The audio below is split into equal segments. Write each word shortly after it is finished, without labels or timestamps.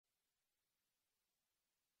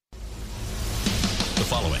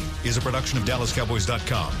following is a production of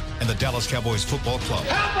DallasCowboys.com and the Dallas Cowboys Football Club.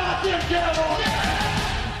 How about them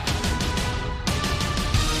Cowboys?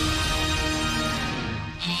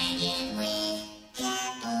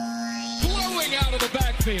 Blowing out of the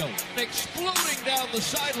backfield, exploding down the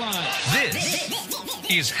sideline. This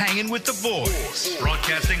is Hanging with the Boys,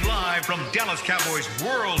 broadcasting live from Dallas Cowboys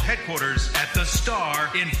World Headquarters at the Star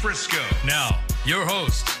in Frisco. Now, your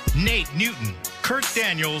hosts, Nate Newton, Kurt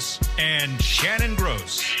Daniels, and Shannon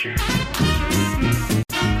Gross.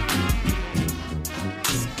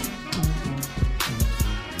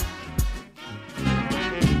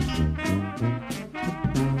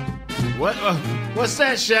 What's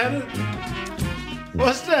that, Shannon?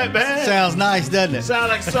 What's that, man? Sounds nice, doesn't it? Sound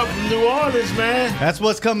like something from New Orleans, man. That's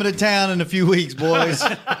what's coming to town in a few weeks, boys.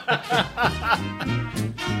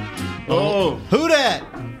 Oh, Who dat?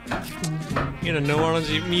 You know, New Orleans,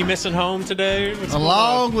 you missing home today? What's going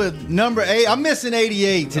Along on? with number 8. I'm missing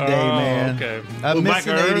 88 today, man. Okay. I'm Who,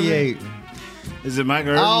 missing Micah Irvin? 88. is it Mike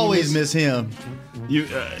Irvin? I always miss him. you.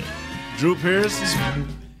 Drew Pierce.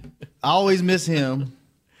 I always miss him.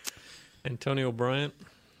 Antonio Bryant.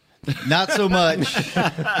 Not so much.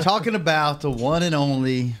 Talking about the one and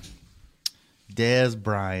only Dez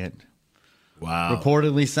Bryant. Wow.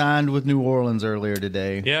 Reportedly signed with New Orleans earlier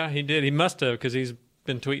today. Yeah, he did. He must have because he's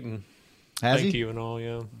been tweeting. Has Thank he? you and all,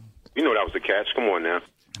 yeah. You know that was the catch. Come on now.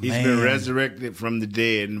 He's Man. been resurrected from the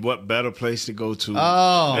dead, and what better place to go to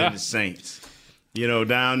Oh. than the Saints? You know,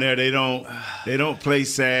 down there they don't play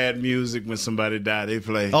sad music when somebody died. They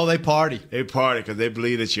play. Oh, they party. They party because they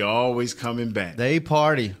believe that you're always coming back. They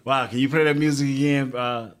party. Wow, can you play that music again,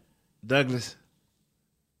 Douglas?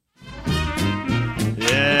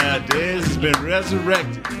 Yeah, Dez has been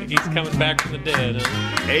resurrected. He's coming back from the dead.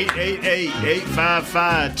 Huh?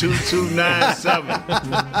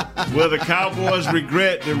 888-855-2297. Will the Cowboys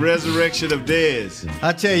regret the resurrection of Dez?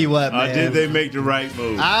 I tell you what, Or man. did they make the right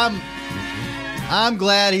move? I'm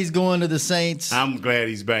glad he's going to the Saints. I'm glad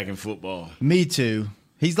he's back in football. Me too.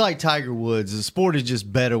 He's like Tiger Woods. The sport is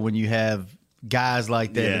just better when you have guys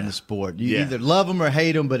like that Yeah. in the sport. You Yeah. either love them or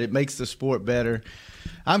hate them, but it makes the sport better.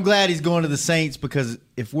 I'm glad he's going to the Saints because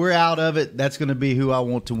if we're out of it, that's going to be who I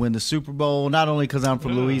want to win the Super Bowl. Not only because I'm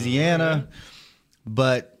from Louisiana,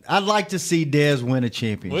 but I'd like to see Dez win a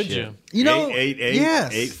championship. Would you? You know,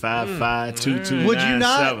 888-855-2297. Would you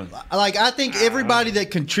not? Like, I think everybody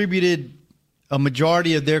that contributed a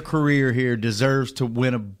majority of their career here deserves to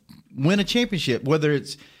win a championship. Whether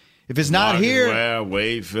it's if it's not here, Well,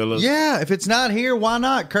 Wade Phillips. yeah. If it's not here, why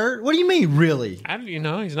not, Kurt? What do you mean, really?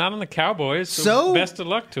 He's not on the Cowboys, so, So, best of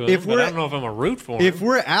luck to him. if But we're- I don't know if I'm a root for him. If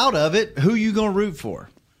we're out of it, who you gonna root for?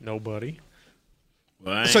 Nobody.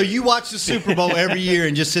 Well, I ain't- So you watch the Super Bowl every year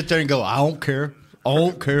and just sit there and go, I don't care. I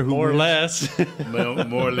don't care who More or wins. less. Well,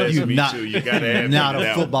 more or less You me not- too. You got to add me Not to a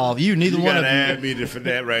that football. one. You neither You one got to of add you. me for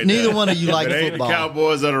that right Neither there. one of you like If it ain't football. the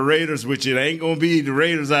Cowboys or the Raiders, which it ain't going to be the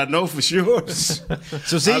Raiders, I know for sure.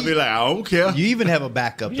 So see, I'll be like, I don't care. you even have a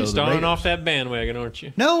backup You're though. just The on Raiders. off that bandwagon, aren't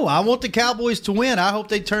you? No, I want the Cowboys to win. I hope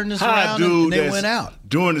they turn this How a around dude and they that's win out.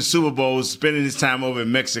 during the Super Bowl, spending his time over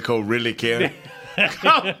in Mexico, really care?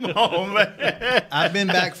 Come on, man. I've been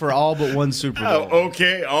back for all but one Super Bowl. Oh,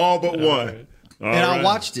 okay, all but one. All And I right.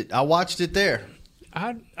 watched it. I watched it there.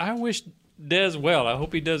 I wish Dez well. I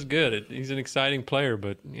hope he does good. He's an exciting player,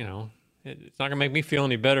 but, it's not going to make me feel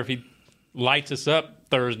any better if he lights us up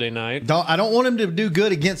Thursday night. I don't want him to do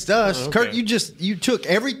good against us. Okay. Kurt, you took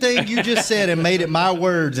everything you just said and made it my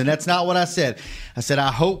words, and that's not what I said. I said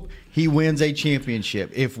I hope he wins a championship.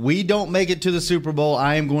 If we don't make it to the Super Bowl,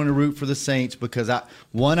 I am going to root for the Saints because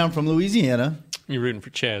I'm from Louisiana. You're rooting for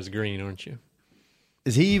Chaz Green, aren't you?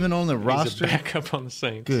 Is he even on the He's roster? a backup on the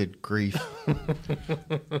Saints. Good grief!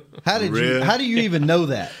 How Really? How do you even know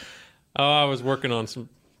that? Oh, I was working on some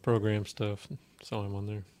program stuff. Saw him on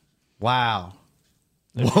there. Wow.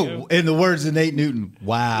 There you Whoa, go. in the words of Nate Newton,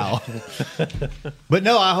 wow. But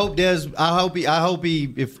no, I hope Des. I hope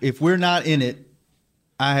he. If we're not in it,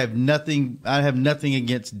 I have nothing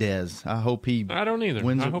against Des. I hope he. I don't either.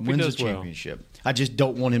 Wins, I hope he wins does a well. championship. I just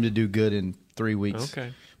don't want him to do good in 3 weeks.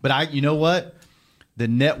 Okay. But you know what? The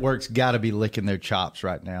network's got to be licking their chops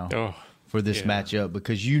right now Oh, for this yeah. matchup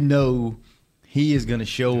because he is going to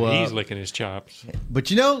show up. he's licking his chops. But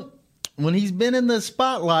when he's been in the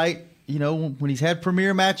spotlight, when he's had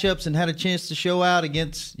premier matchups and had a chance to show out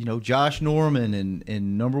against, Josh Norman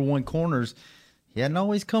and number one corners, he hadn't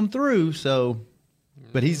always come through. So,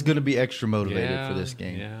 but he's going to be extra motivated for this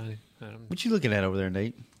game. Yeah. What you looking at over there,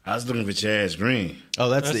 Nate? I was looking for Chaz Green. Oh,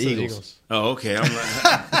 that's the Eagles. Oh, okay. I'm like,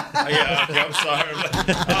 I'm sorry.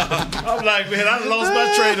 I'm like, man, I lost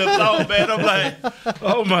my train of thought, man. I'm like,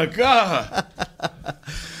 oh my God.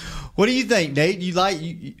 What do you think, Nate?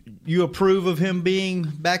 You approve of him being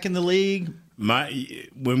back in the league?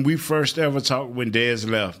 When we first ever talked, when Dez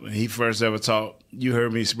left, when he first ever talked, you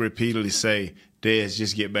heard me repeatedly say, Dez,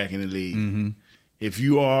 just get back in the league. Mm-hmm. If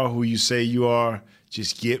you are who you say you are,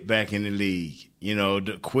 just get back in the league. You know,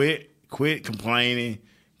 quit complaining,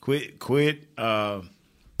 quit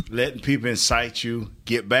letting people incite you.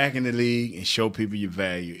 Get back in the league and show people your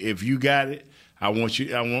value. If you got it, I want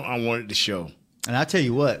it to show. And I tell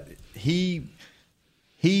you what, he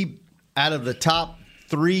out of the top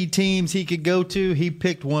 3 teams he could go to, he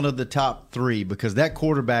picked one of the top 3 because that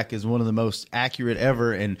quarterback is one of the most accurate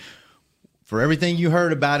ever. And for everything you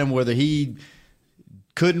heard about him, whether he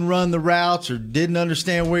couldn't run the routes or didn't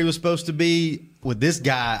understand where he was supposed to be, with this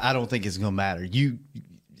guy, I don't think it's going to matter. He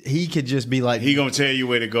could just be like, he going to tell you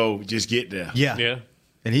where to go. Just get there. Yeah.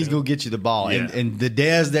 And he's going to get you the ball. Yeah. And the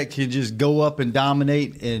Dez that can just go up and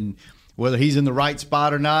dominate, and whether he's in the right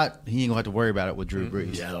spot or not, he ain't going to have to worry about it with Drew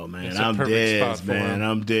Brees. Yo, man, It's a I'm perfect Dez, spot for man. him.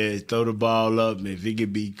 I'm Dez. Throw the ball up. If it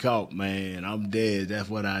can be caught, man, I'm Dez. That's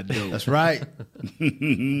what I do. That's right.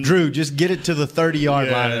 Drew, just get it to the 30-yard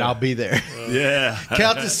line and I'll be there. Yeah.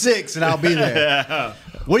 Count to 6 and I'll be there.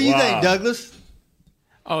 What do you think, Douglas?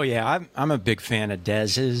 Oh, yeah, I'm a big fan of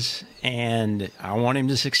Dez's, and I want him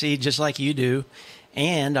to succeed just like you do.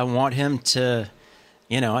 And I want him to,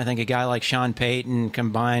 I think a guy like Sean Payton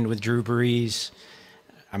combined with Drew Brees,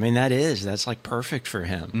 I mean, that's like perfect for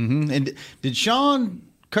him. Mm-hmm. And did Sean,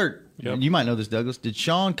 Kurt, you might know this, Douglas, did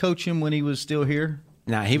Sean coach him when he was still here?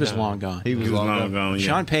 Nah, he was long gone. He was long gone. Yeah.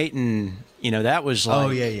 Sean Payton, that was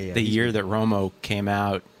like the year that Romo came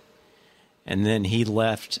out. And then he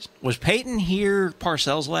left. Was Peyton here,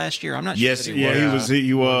 Parcells, last year? I'm not sure. Yes,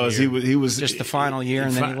 he was. He was just the final year,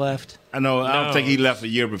 and then he left. I know. I don't think he left a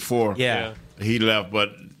year before. Yeah, he left,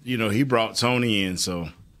 but he brought Tony in, so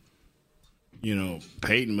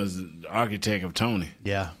Peyton was the architect of Tony.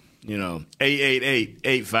 Yeah.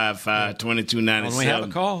 888-855-2297. When we have a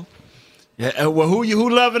call. Yeah. Well, who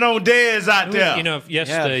loving on Dez out there? If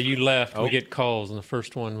yesterday you left, we get calls, and the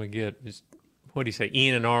first one we get is, what do you say,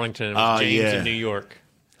 Ian in Arlington, and it was James in New York.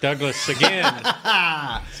 Douglas, again,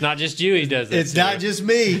 it's not just you he does that. It's not just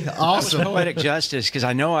me. Awesome. Poetic justice, because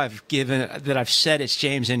I know I've said it's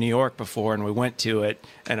James in New York before, and we went to it,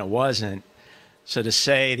 and it wasn't. So to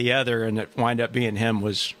say the other and it wind up being him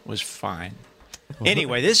was fine.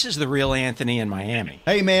 Anyway, this is the real Anthony in Miami.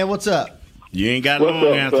 Hey, man, what's up? You ain't got long,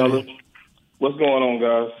 Anthony. Fellas? What's going on,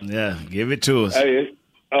 guys? Yeah, give it to us. Hey,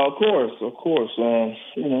 of course. Come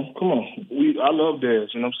on. I love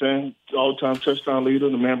Dez, you know what I'm saying? All-time touchdown leader.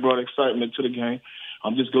 The man brought excitement to the game.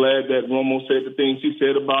 I'm just glad that Romo said the things he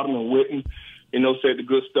said about him, and Witten, said the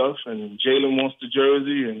good stuff, and Jalen wants the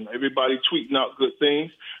jersey, and everybody tweeting out good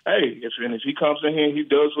things. Hey, if he comes in here and he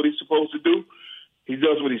does what he's supposed to do, he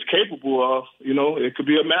does what he's capable of, it could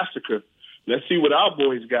be a massacre. Let's see what our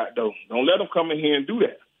boys got, though. Don't let them come in here and do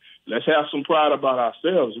that. Let's have some pride about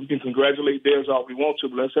ourselves. We can congratulate Dez all we want to,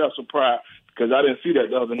 but let's have some pride, because I didn't see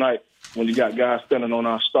that the other night when you got guys standing on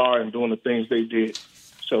our star and doing the things they did.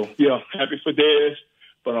 So, happy for Dez,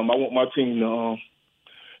 but I want my team to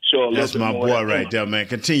show a little That's bit my more. boy right there, man.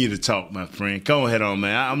 Continue to talk, my friend. Go ahead on,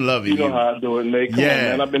 man. I'm loving you. You know how I do it, Nate. Come on,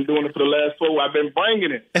 man. I've been doing it for the last 4. I've been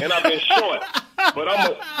bringing it, and I've been short. But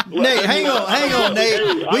Nate, hang on, Nate.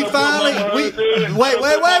 We finally wait.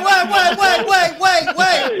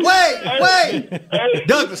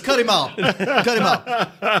 Douglas, cut him off.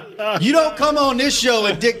 You don't come on this show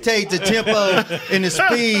and dictate the tempo and the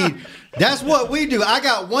speed. That's what we do. I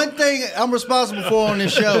got one thing I'm responsible for on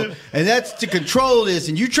this show, and that's to control this.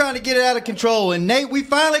 And you trying to get it out of control. And Nate, we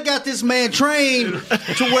finally got this man trained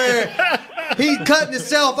to where he's cutting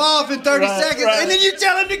himself off in 30 seconds, and then you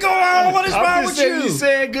tell him to go on. What is wrong with you? He's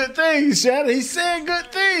saying good things, Shannon. He's saying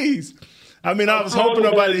good things. I mean, I was hoping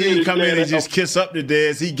nobody here would come in and just kiss up to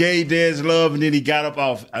Dez. He gave Dez love, and then he got up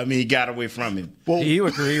off. I mean, he got away from him. Do you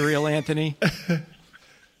agree, real Anthony?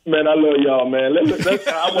 Man, I love y'all, man. I want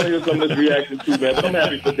to hear some of this reaction too, man. But I'm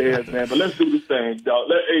happy for Dez, man. But let's do this thing, dog.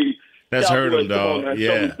 Let's hurt him, dog. On, yeah.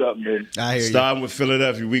 Show me something, man. I hear you. Starting with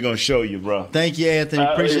Philadelphia, we're going to show you, bro. Thank you, Anthony.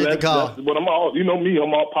 Appreciate the call. But I'm all, you know me,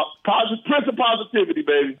 I'm all positive, Prince of positivity,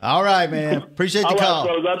 baby. All right, man. Appreciate the all call.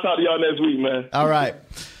 Right, fellas. I'll talk to y'all next week, man. All right.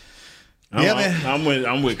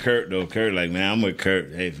 I'm with Kurt, though. I'm with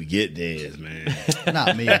Kurt. Hey, forget Dez, man.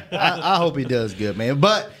 Not me. I hope he does good, man.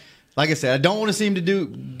 But, like I said, I don't want to see him to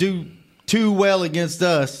do too well against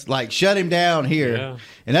us, like shut him down here. Yeah.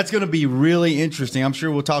 And that's going to be really interesting. I'm sure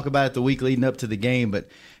we'll talk about it the week leading up to the game, but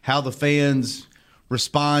how the fans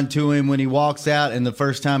respond to him when he walks out and the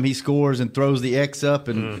first time he scores and throws the X up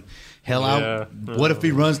and what if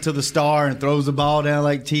he runs to the star and throws the ball down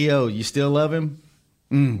like T.O.? You still love him?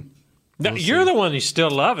 No, you're the one who still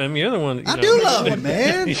love him. You're the one. I do love him,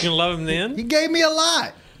 man. You can love him then? He gave me a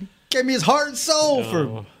lot. He gave me his heart and soul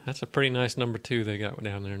for. That's a pretty nice number 2 they got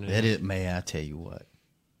down there now. That is, man, I tell you what.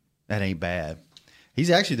 That ain't bad. He's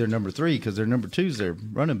actually their number 3 because their number 2's their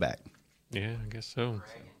running back. Yeah, I guess so.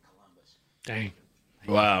 Dang.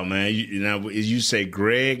 Wow, man. You say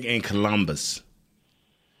Greg and Columbus.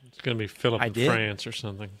 It's going to be Philip of France or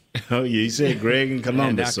something. Oh, yeah. You said Greg and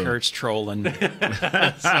Columbus. And now Kurt's trolling.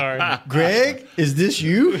 Sorry. Greg, is this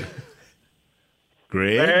you?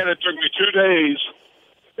 Greg? Man, it took me 2 days.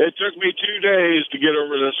 It took me 2 days to get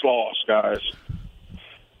over this loss, guys.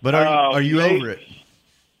 But are you Nate, over it?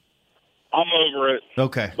 I'm over it.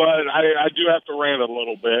 Okay. But I do have to rant a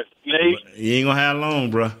little bit. Nate. You ain't going to have long,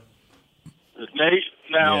 bro. Nate,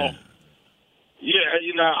 now,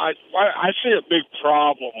 I see a big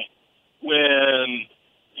problem when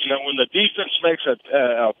the defense makes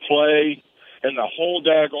a play and the whole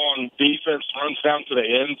daggone defense runs down to the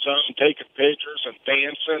end zone taking pictures and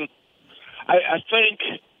dancing. I think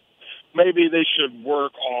maybe they should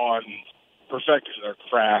work on perfecting their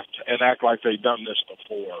craft and act like they've done this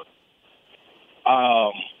before.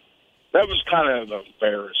 That was kind of an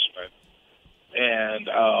embarrassment. And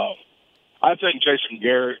I think Jason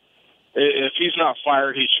Garrett, if he's not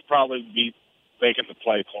fired, he should probably be making the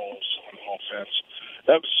play calls on offense.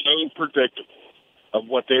 That was so predictable of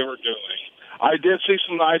what they were doing. I did see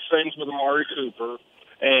some nice things with Amari Cooper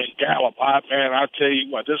and Gallup. I tell you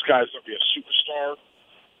what, this guy's going to be a superstar,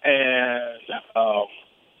 and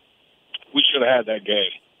we should have had that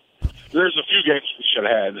game. There's a few games we should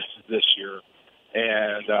have had this year,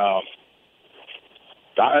 and I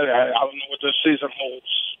don't know what this season holds.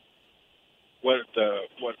 What's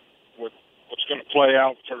going to play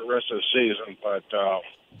out for the rest of the season, but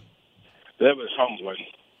that was humbling.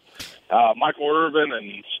 Michael Irvin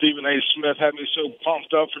and Stephen A. Smith had me so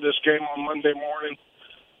pumped up for this game on Monday morning,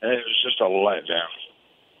 and it was just a letdown.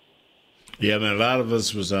 Yeah, man, a lot of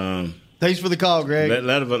us was Thanks for the call, Greg. A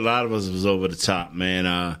lot of us was over the top,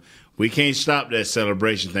 man. We can't stop that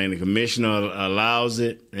celebration thing. The commissioner allows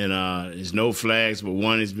it, and there's no flags, but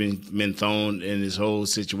one has been thrown in this whole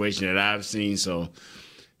situation that I've seen. So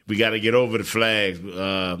we got to get over the flags,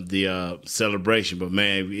 the celebration. But,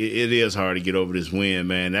 man, it is hard to get over this win,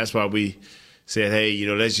 man. That's why we said, hey,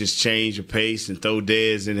 let's just change the pace and throw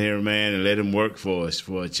Dez in here, man, and let him work for us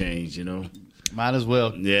for a change, Might as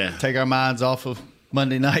well. Yeah. Take our minds off of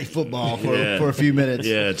Monday Night Football for a few minutes.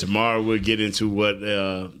 Yeah, tomorrow we'll get into what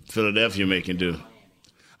Philadelphia can do.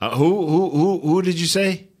 Who did you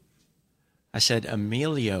say? I said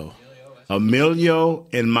Emilio. Emilio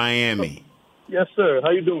in Miami. Yes, sir.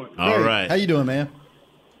 How you doing? All right. How you doing, man?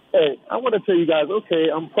 Hey, I want to tell you guys, okay,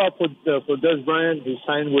 I'm proud for Dez Bryant. He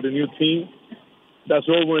signed with a new team. That's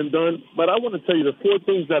over and done. But I want to tell you the 4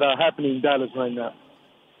 things that are happening in Dallas right now.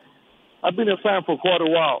 I've been a fan for quite a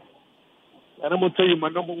while. And I'm going to tell you my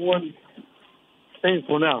number one thing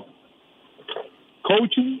for now.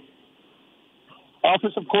 Coaching,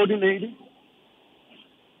 offensive coordinator,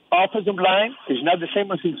 offensive line is not the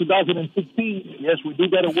same as in 2016. Yes, we do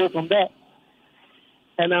got to work on that.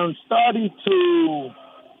 And I'm starting to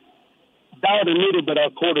doubt a little bit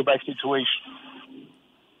our quarterback situation.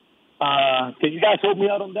 Can you guys help me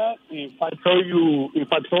out on that? If I told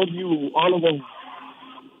you all of them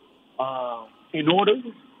in order,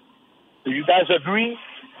 do you guys agree?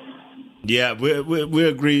 Yeah, we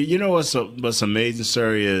agree. You know what's amazing,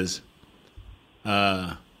 sir, is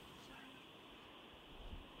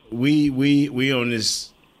we on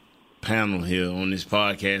this panel here, on this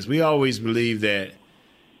podcast, we always believe that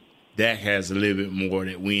Dak has a little bit more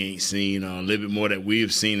that we ain't seen, or a little bit more that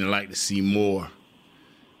we've seen and like to see more.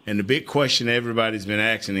 And the big question everybody's been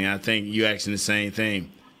asking, and I think you asking the same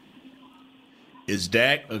thing, is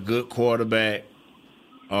Dak a good quarterback?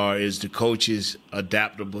 Or is the coaches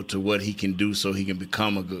adaptable to what he can do so he can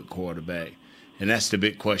become a good quarterback? And that's the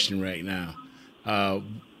big question right now.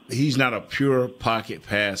 He's not a pure pocket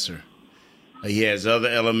passer. He has other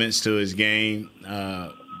elements to his game,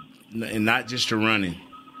 and not just the running.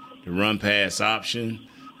 The run-pass option,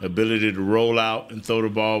 ability to roll out and throw the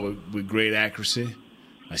ball with great accuracy,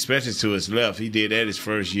 especially to his left. He did that his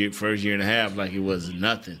first year and a half like it was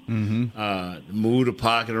nothing. Mm-hmm. Move the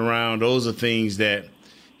pocket around. Those are things that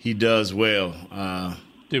he does well.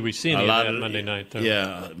 Did we see any of that Monday night, though?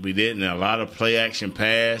 Yeah, we didn't. A lot of play-action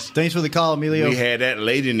pass. Thanks for the call, Emilio. We had that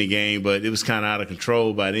late in the game, but it was kind of out of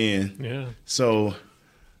control by then. Yeah. So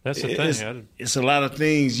That's the thing. It's a lot of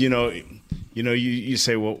things, you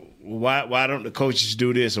say, well, why don't the coaches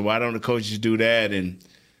do this or why don't the coaches do that? And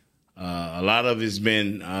a lot of it's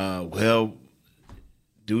been,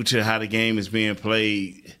 due to how the game is being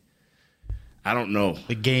played, I don't know.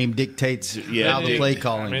 The game dictates how the play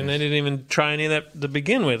calling. I mean, they didn't even try any of that to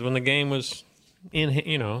begin with when the game was in.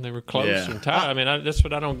 They were close and tied. I mean, that's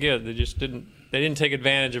what I don't get. They just didn't. They didn't take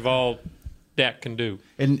advantage of all Dak can do.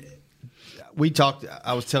 And we talked.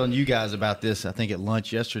 I was telling you guys about this. I think at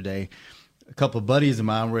lunch yesterday. A couple of buddies of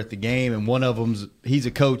mine were at the game, and one of them's he's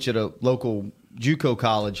a coach at a local JUCO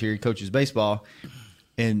college here. He coaches baseball,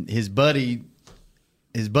 and his buddy's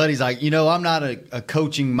like, I'm not a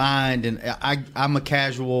coaching mind, and I'm a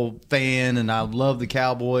casual fan, and I love the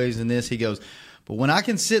Cowboys and this. He goes, but when I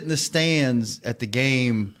can sit in the stands at the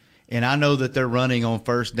game and I know that they're running on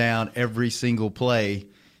first down every single play,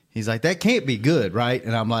 he's like, that can't be good, right?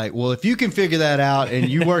 And I'm like, well, if you can figure that out and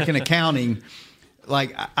you work in accounting,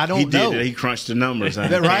 like I don't know. He crunched the numbers.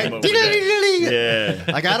 Right? Yeah.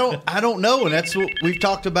 Like I don't know, and that's what we've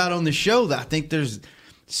talked about on the show. That I think there's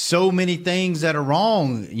so many things that are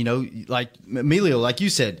wrong, like Emilio, like you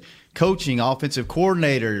said, coaching, offensive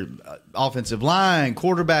coordinator, offensive line,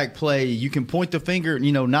 quarterback play. You can point the finger,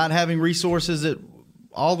 not having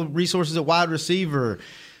all the resources at wide receiver.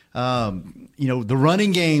 The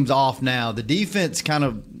running game's off now. The defense kind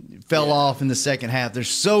of fell off in the second half. There's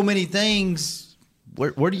so many things.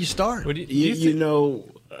 Where do you start?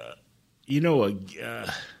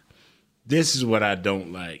 This is what I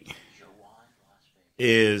don't like.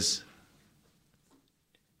 Is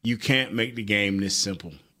you can't make the game this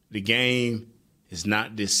simple. The game is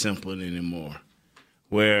not this simple anymore.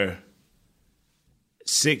 Where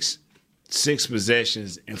six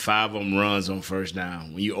possessions and 5 of them runs on first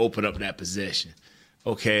down. When you open up that possession,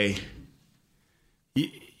 okay,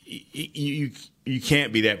 you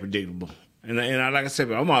can't be that predictable. And like I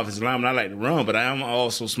said, I'm offensive lineman. I like to run, but I'm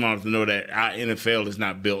also smart to know that our NFL is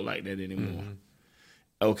not built like that anymore. Mm-hmm.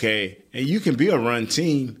 Okay, and you can be a run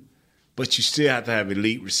team, but you still have to have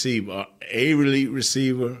elite receiver,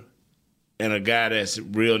 and a guy that's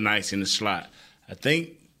real nice in the slot. I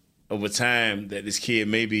think over time that this kid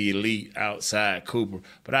may be elite outside Cooper,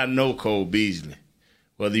 but I know Cole Beasley.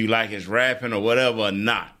 Whether you like his rapping or whatever or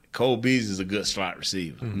not, Cole Beasley is a good slot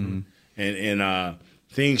receiver. Mm-hmm. And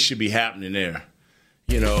things should be happening there.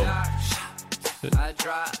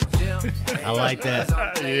 I like that.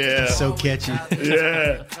 Yeah. It's so catchy.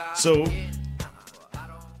 Yeah. So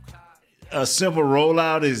a simple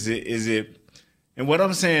rollout is it? And what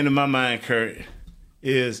I'm saying in my mind, Kurt,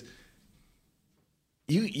 is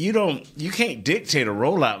you can't dictate a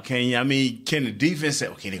rollout, can you? I mean, can the defense say,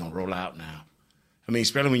 okay, they're gonna roll out now? I mean,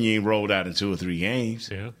 especially when you ain't rolled out in 2 or 3 games.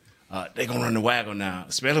 Yeah. They're gonna run the waggle now,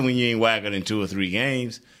 especially when you ain't waggled in 2 or 3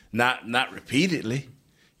 games, not repeatedly.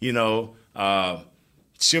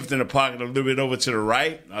 Shifting the pocket a little bit over to the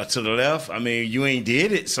right or to the left. I mean, you ain't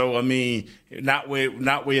did it, so I mean, not where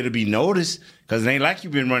to be noticed, because it ain't like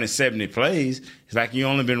you've been running 70 plays. It's like you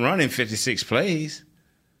only been running 56 plays.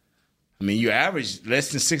 I mean, you average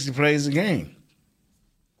less than 60 plays a game.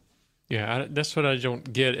 Yeah, that's what I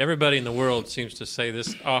don't get. Everybody in the world seems to say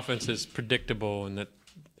this offense is predictable and that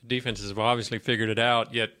defenses have obviously figured it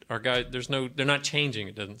out. Yet our guys, they're not changing.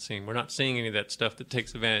 It doesn't seem. We're not seeing any of that stuff that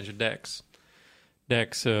takes advantage of Dak's,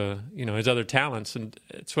 his other talents, and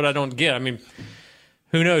it's what I don't get. I mean,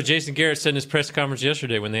 who knows? Jason Garrett said in his press conference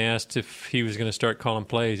yesterday when they asked if he was going to start calling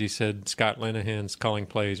plays, he said Scott Linehan's calling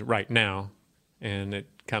plays right now, and it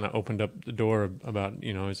kind of opened up the door about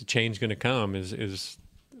is a change going to come? Is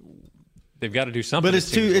they've got to do something? But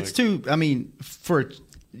it's too. I mean, for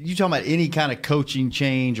you talking about any kind of coaching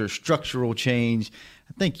change or structural change,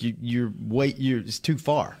 I think it's too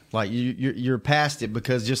far. Like you're past it,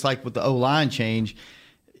 because just like with the O-line change,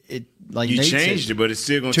 you changed it, but it's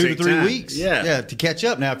still going to take 2 to 3 time. weeks. Yeah, to catch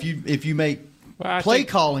up. Now, if you make play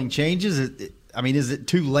calling changes, is it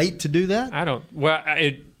too late to do that? I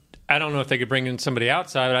don't know if they could bring in somebody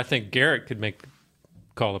outside, but I think Garrett could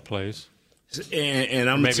call the plays. And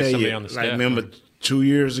I'm going to tell you, remember 2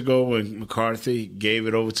 years ago when McCarthy gave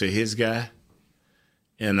it over to his guy,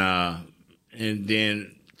 and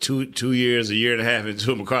then two years, a year and a half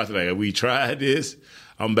into McCarthy, like, we tried this,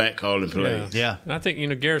 I'm back calling plays. Yeah. And I think,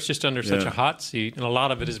 Garrett's just under such a hot seat, and a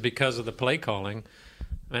lot of it is because of the play calling.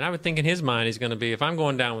 I mean, I would think in his mind he's going to be, if I'm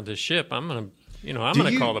going down with this ship, I'm going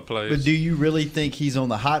to call the plays. But do you really think he's on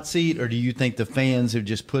the hot seat, or do you think the fans have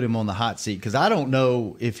just put him on the hot seat? Because I don't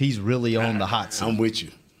know if he's really on the hot seat. I'm with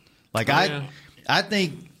you. I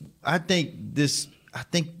think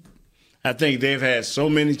they've had so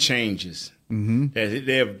many changes Mm-hmm.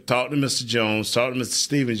 They have talked to Mr. Jones, talked to Mr.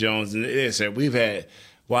 Stephen Jones, and they said, we've had,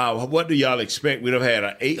 wow, what do y'all expect? We'd have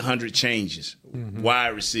had 800 changes, wide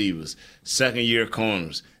receivers, second-year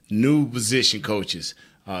corners, new position coaches,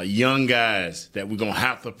 young guys that we're going to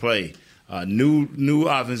have to play, new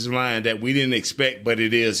offensive line that we didn't expect, but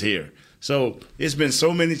it is here. So it's been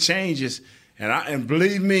so many changes, and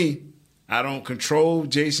believe me, I don't control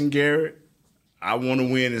Jason Garrett. I want to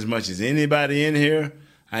win as much as anybody in here.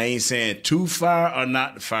 I ain't saying to fire or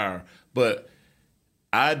not to fire, but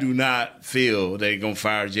I do not feel they're going to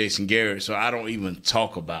fire Jason Garrett, so I don't even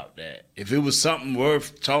talk about that. If it was something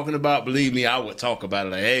worth talking about, believe me, I would talk about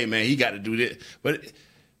it. Like, hey, man, he got to do this. But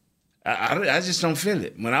I just don't feel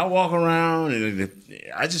it. When I walk around, and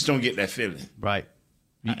I just don't get that feeling. Right.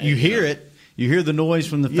 You hear it. You hear the noise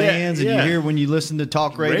from the fans, and you hear when you listen to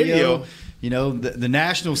talk radio. You know, the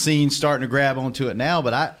national scene's starting to grab onto it now,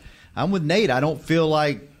 but I'm with Nate. I don't feel.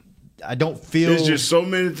 There's just so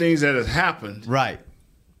many things that have happened. Right.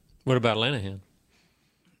 What about Lanahan?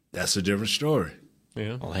 That's a different story.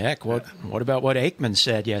 Yeah. Well, heck, what about what Aikman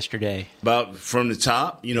said yesterday? About from the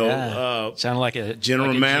top, sounded like a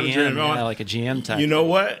general manager, GM, like a GM type. You know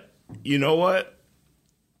what?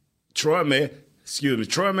 Troy may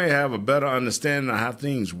have a better understanding of how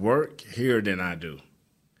things work here than I do.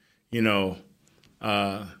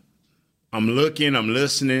 I'm looking, I'm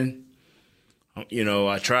listening.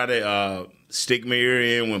 I try to stick my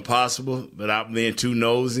ear in when possible without being too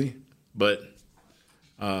nosy. But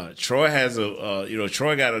Troy has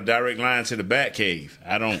Troy got a direct line to the Bat Cave.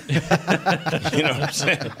 I don't, you know what I'm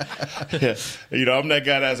saying? I'm that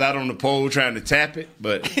guy that's out on the pole trying to tap it,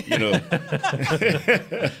 but,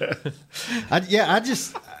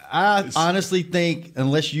 I honestly think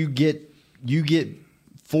unless you get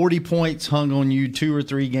 40 points hung on you 2 or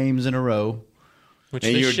 3 games in a row. Which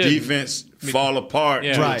and your defense fall apart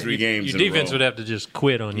 2 or 3 games in a row. Your defense would have to just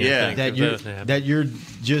quit on you. Yeah. You're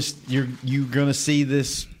going to see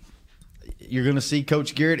this. You're going to see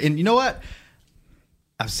Coach Garrett. And you know what?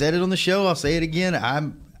 I've said it on the show. I'll say it again.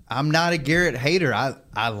 I'm not a Garrett hater.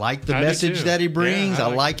 I like the message that he brings. I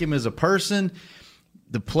like him as a person.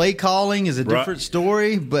 The play calling is a different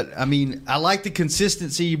story, but I mean, I like the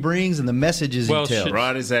consistency he brings and the messages he tells.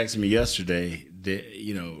 Rod has asked me yesterday that,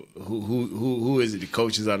 who is it? The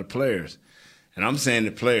coaches or the players? And I'm saying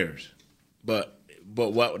the players. But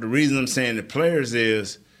what the reason I'm saying the players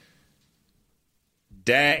is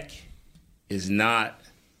Dak is not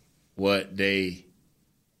what they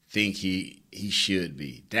think he should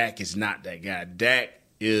be. Dak is not that guy. Dak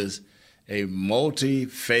is a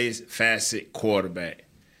multi-facet quarterback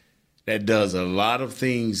that does a lot of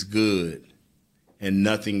things good and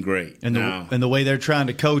nothing great. And the way they're trying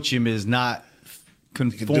to coach him is not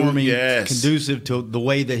conducive to the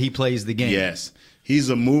way that he plays the game. Yes. He's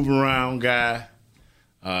a move-around guy.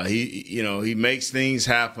 He makes things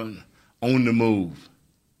happen on the move.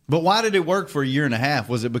 But why did it work for a year and a half?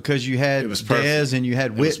 Was it because you had Dez and you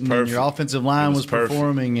had Witten and your offensive line was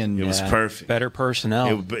performing? And it was perfect. Better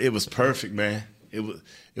personnel. It was perfect, man. It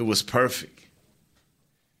was perfect.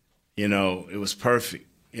 It was perfect.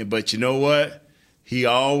 But you know what? He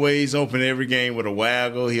always opened every game with a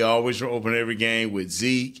waggle. He always opened every game with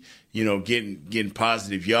Zeke, getting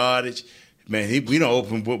positive yardage. Man, we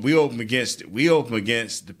open against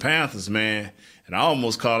the Panthers, man. And I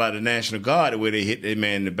almost call out the National Guard the way they hit that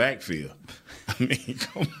man in the backfield. I mean,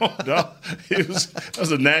 come on, dog. It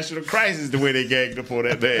was a national crisis the way they gagged up on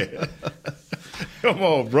that man. Come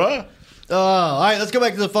on, bruh. All right, let's go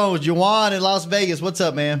back to the phone with Juwan in Las Vegas. What's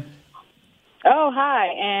up, man? Oh, hi,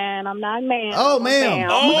 and I'm not ma'am. Oh,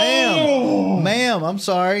 ma'am. Ma'am, I'm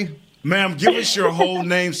sorry. Ma'am, give us your whole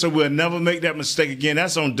name so we'll never make that mistake again.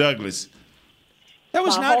 That's on Douglas. That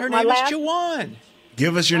was not her name. It's Juwan.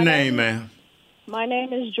 Give us your name, ma'am. My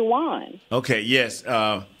name is Juwan. Okay, yes.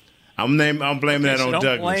 I'm blaming that on Douglas.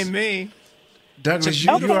 Don't blame me. Douglas,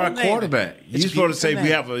 you are a quarterback. You're supposed to say we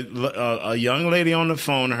have a young lady on the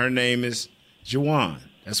phone, and her name is Juwan.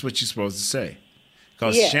 That's what you're supposed to say.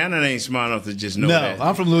 Because Shannon ain't smart enough to just know that. No,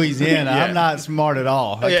 I'm from Louisiana. I'm not smart at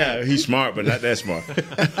all. Oh, yeah, he's smart, but not that smart.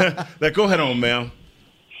 Go ahead on, ma'am.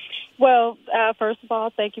 Well, first of all,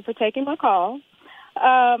 thank you for taking my call.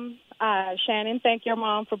 Shannon, thank your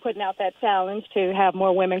mom for putting out that challenge to have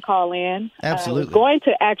more women call in. Absolutely. I was going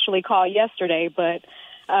to actually call yesterday, but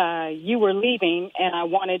you were leaving, and I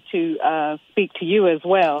wanted to speak to you as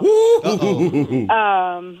well.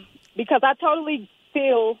 Because I totally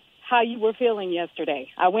feel how you were feeling yesterday.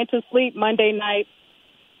 I went to sleep Monday night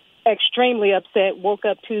extremely upset, woke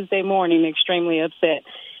up Tuesday morning extremely upset,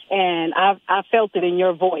 and I felt it in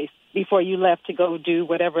your voice before you left to go do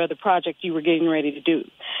whatever other project you were getting ready to do.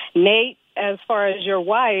 Nate as far as your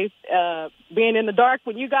wife being in the dark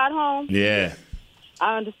when you got home. Yeah.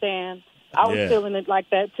 I understand. I was Yeah. feeling it like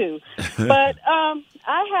that, too. But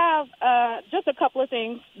I have just a couple of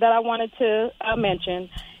things that I wanted to mention.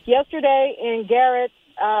 Yesterday in Garrett's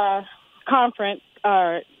conference,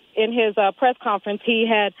 in his press conference, he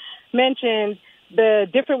had mentioned the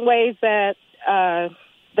different ways that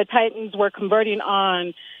the Titans were converting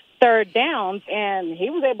on third downs, and he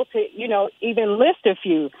was able to, even list a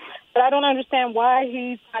few. But I don't understand why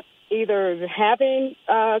he's not either having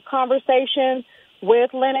a conversation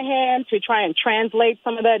with Linehan to try and translate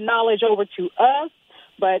some of that knowledge over to us.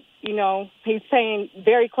 But, he's paying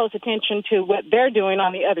very close attention to what they're doing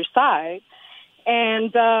on the other side.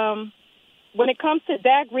 And when it comes to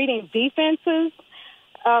Dak reading defenses,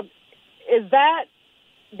 is that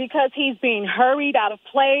because he's being hurried out of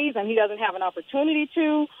plays and he doesn't have an opportunity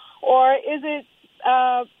to? Or is it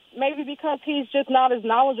maybe because he's just not as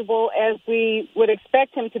knowledgeable as we would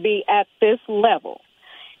expect him to be at this level?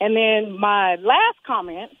 And then my last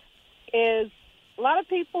comment is a lot of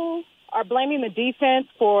people are blaming the defense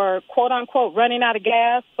for, quote-unquote, running out of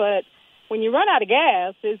gas. But when you run out of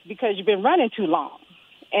gas, it's because you've been running too long.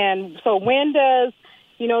 And so when does,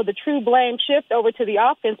 the true blame shift over to the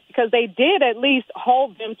offense? Because they did at least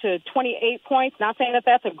hold them to 28 points. Not saying that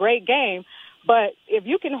that's a great game, but if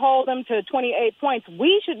you can hold them to 28 points,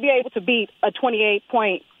 we should be able to beat a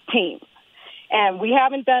 28-point team. And we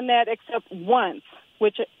haven't done that except once,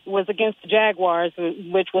 which was against the Jaguars,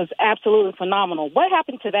 which was absolutely phenomenal. What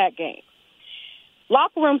happened to that game?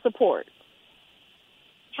 Locker room support.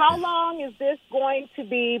 How long is this going to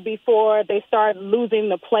be before they start losing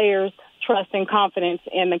the players' trust and confidence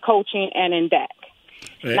in the coaching and in Dak?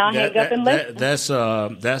 Now hang up and listen.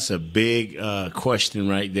 That's a big question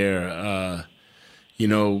right there.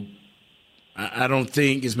 I don't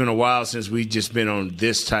think it's been a while since we just been on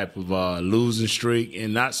this type of losing streak,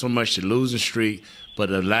 and not so much the losing streak, but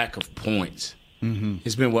a lack of points. Mm-hmm.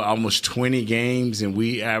 It's been almost 20 games, and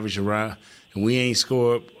we average around, and we ain't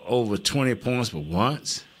scored over 20 points but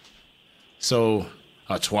once, or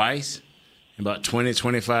twice, in about 20,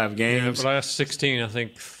 25 games. Yeah, but last 16, I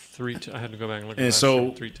think I had to go back and look at and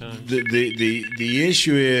so 3 times. The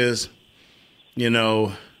issue is, when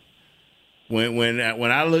I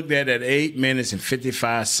looked at that 8 minutes and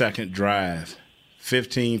 55-second drive,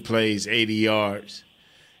 15 plays, 80 yards,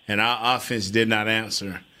 and our offense did not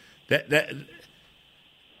answer. When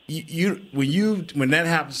that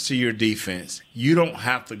happens to your defense, you don't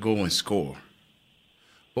have to go and score.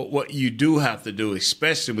 But what you do have to do,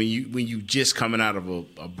 especially when you just coming out of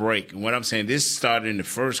a break, and what I'm saying, this started in the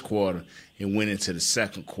first quarter and went into the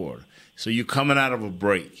second quarter. So you're coming out of a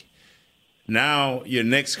break. Now your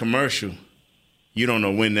next commercial, you don't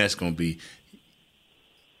know when that's going to be.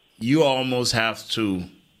 You almost have to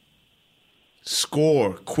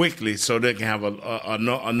score quickly so they can have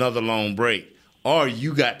another long break. Or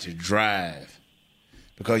you got to drive.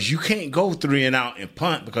 Because you can't go 3 and out and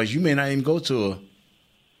punt because you may not even go to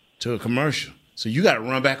a commercial. So you got to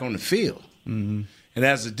run back on the field. Mm-hmm. And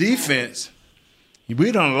as a defense,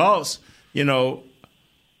 we done lost. We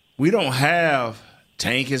don't have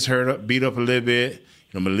Tank is beat up a little bit.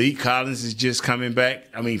 Malik Collins is just coming back.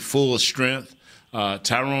 Full strength.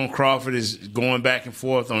 Tyrone Crawford is going back and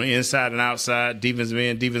forth on the inside and outside, defensive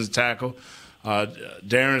end, defensive tackle.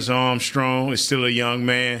 Darren Armstrong is still a young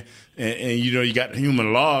man. And you got the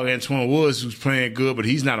human log, Antoine Woods, who's playing good, but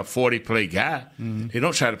he's not a 40-play guy. Mm-hmm. They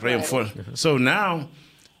don't try to play him 40. So now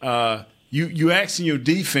you asking your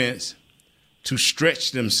defense to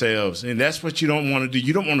stretch themselves, and that's what you don't want to do.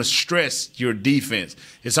 You don't want to stress your defense.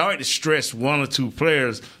 It's all right to stress 1 or 2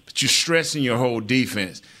 players, but you're stressing your whole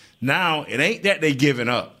defense. Now, it ain't that they giving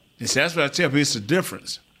up. And so that's what I tell people, it's the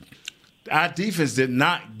difference. Our defense did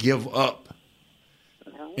not give up.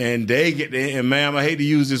 And and ma'am, I hate to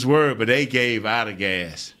use this word, but they gave out of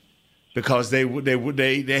gas because they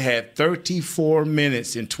had 34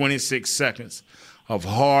 minutes and 26 seconds of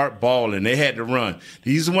hard balling. They had to run.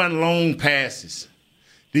 These weren't long passes.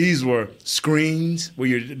 These were screens where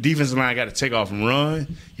your defensive line got to take off and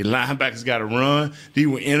run. Your linebackers got to run. These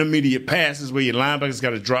were intermediate passes where your linebackers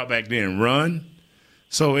got to drop back there and run.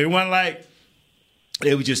 So it wasn't like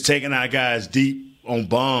they were just taking our guys deep on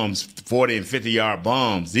bombs, 40 and 50-yard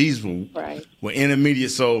bombs. These were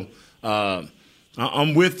intermediate. So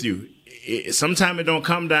I'm with you. Sometimes it don't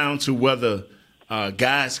come down to whether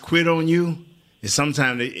guys quit on you. And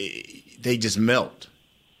sometimes they just melt.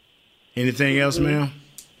 Anything else, ma'am?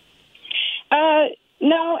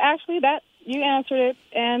 No, actually, that you answered it.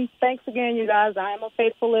 And thanks again, you guys. I am a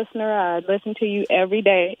faithful listener. I listen to you every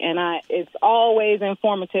day, and it's always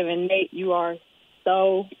informative. And Nate, you are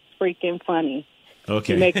so freaking funny.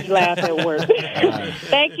 Okay. You make me laugh at work.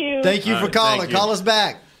 Thank you. Thank you for calling. thank you. Call us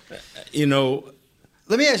back. You know,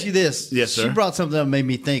 let me ask you this. Yes, sir. She brought something that made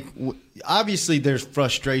me think. Obviously, there's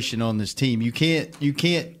frustration on this team. You can't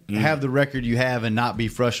have the record you have and not be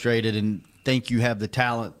frustrated and think you have the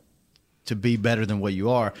talent to be better than what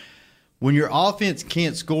you are. When your offense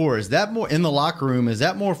can't score, is that more in the locker room? Is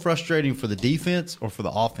that more frustrating for the defense or for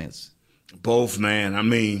the offense? Both, man. I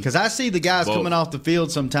mean, because I see the guys coming off the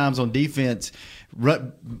field sometimes on defense,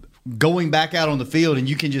 going back out on the field, and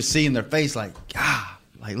you can just see in their face like,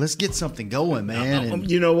 let's get something going, man.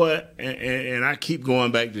 And, you know what? And I keep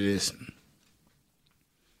going back to this.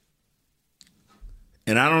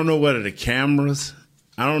 And I don't know whether the cameras,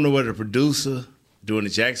 I don't know whether the producer doing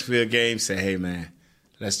the Jacksonville game say, hey, man,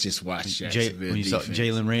 let's just watch Jacksonville when you saw defense.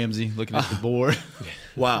 Jalen Ramsey looking at the board.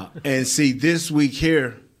 Wow. And see, this week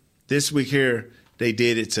here, they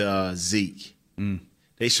did it to Zeke.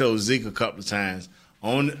 They showed Zeke a couple of times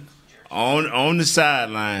on the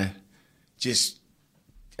sideline.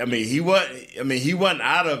 He wasn't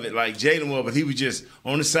out of it like Jalen was, but he was just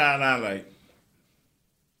on the sideline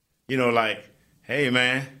like, hey,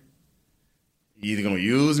 man, you either going to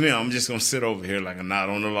use me or I'm just going to sit over here like a knot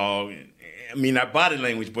on the log. I mean, that body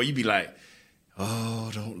language, boy, you be like,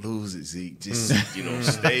 oh, don't lose it, Zeke. Just,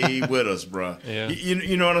 stay with us, bro. Yeah.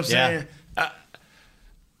 You know what I'm saying?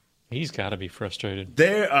 He's got to be frustrated.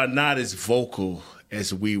 They are not as vocal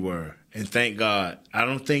as we were. And thank God. I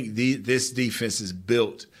don't think this defense is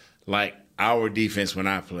built like our defense when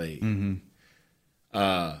I played.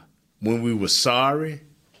 When we were sorry,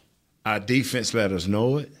 our defense let us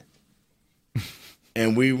know it.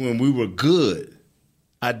 And when we were good,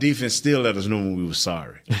 our defense still let us know when we were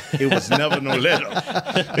sorry. It was never no let up.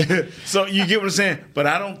 So you get what I'm saying? But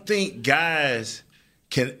I don't think guys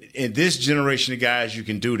can, in this generation of guys, you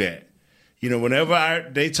can do that. Whenever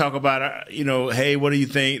they talk about, hey, what do you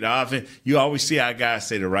think? The offense, you always see our guys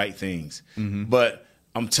say the right things. But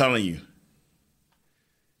I'm telling you,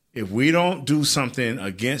 if we don't do something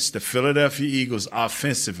against the Philadelphia Eagles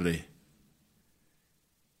offensively,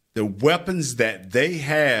 the weapons that they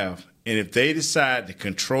have, and if they decide to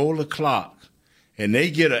control the clock and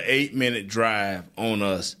they get an 8-minute drive on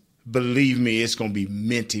us, believe me, it's going to be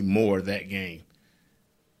minty more that game.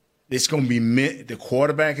 It's going to be the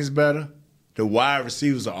quarterback is better. The wide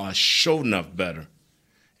receivers are sure enough better.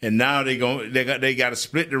 And now they got to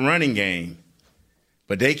split the running game.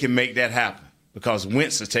 But they can make that happen because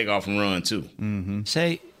Wentz will take off and run too.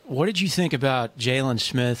 Say, what did you think about Jalen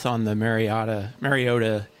Smith on the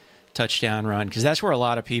Mariota touchdown run? Because that's where a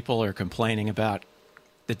lot of people are complaining about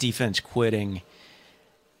the defense quitting.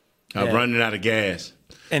 Running out of gas.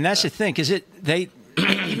 And that's the thing, because they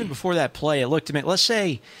even before that play, it looked to me, let's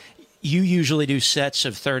say you usually do sets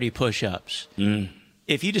of 30 push-ups.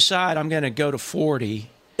 If you decide I'm going to go to 40,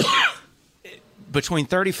 between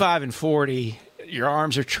 35 and 40, your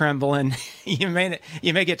arms are trembling. You may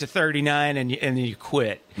get to 39 and you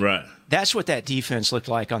quit. Right. That's what that defense looked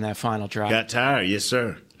like on that final drive. Got tired, yes,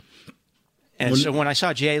 sir. And so when I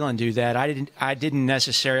saw Jalen do that, I didn't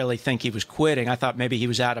necessarily think he was quitting. I thought maybe he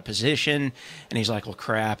was out of position, and he's like, well,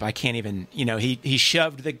 crap, I can't even, he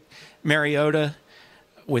shoved the Mariota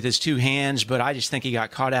with his two hands, but I just think he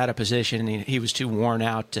got caught out of position, and he was too worn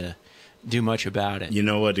out to do much about it. You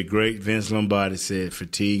know what? The great Vince Lombardi said,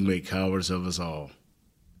 fatigue make cowards of us all.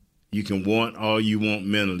 You can want all you want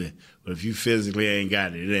mentally, but if you physically ain't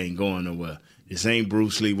got it, it ain't going nowhere. This ain't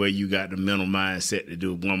Bruce Lee where you got the mental mindset to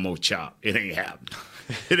do one more chop. It ain't happening.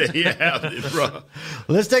 It ain't happening, bro.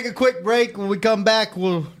 Let's take a quick break. When we come back,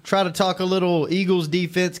 we'll try to talk a little Eagles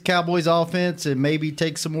defense, Cowboys offense, and maybe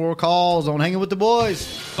take some more calls on Hanging with the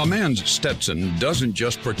Boys. A man's Stetson doesn't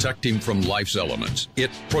just protect him from life's elements.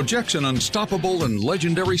 It projects an unstoppable and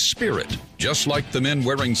legendary spirit, just like the men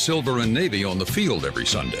wearing silver and navy on the field every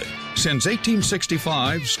Sunday. Since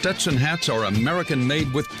 1865, Stetson hats are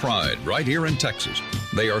American-made with pride right here in Texas.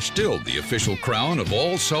 They are still the official crown of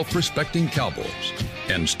all self-respecting Cowboys.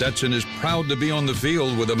 And Stetson is proud to be on the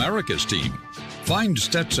field with America's team. Find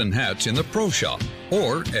Stetson hats in the Pro Shop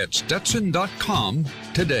or at Stetson.com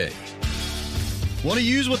today. Want to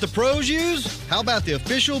use what the pros use? How about the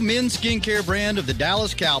official men's skincare brand of the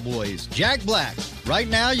Dallas Cowboys, Jack Black? Right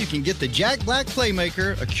now, you can get the Jack Black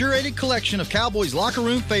Playmaker, a curated collection of Cowboys locker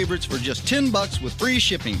room favorites for just $10 with free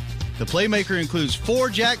shipping. The Playmaker includes 4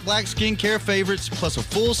 Jack Black skincare favorites, plus a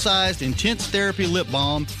full-sized Intense Therapy lip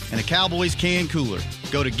balm and a Cowboys can cooler.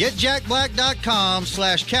 Go to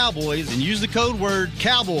getjackblack.com/Cowboys and use the code word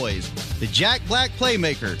Cowboys. The Jack Black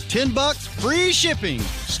Playmaker, $10, free shipping.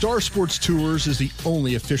 Star Sports Tours is the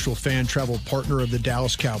only official fan travel partner of the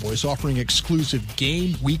Dallas Cowboys, offering exclusive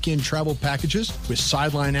game weekend travel packages with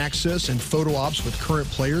sideline access and photo ops with current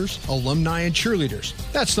players, alumni, and cheerleaders.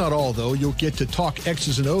 That's not all, though. You'll get to talk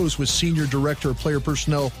X's and O's with Senior Director of Player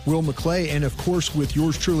Personnel Will McClay, and of course with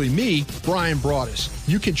yours truly, me, Brian Broaddus.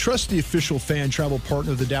 You can trust the official fan travel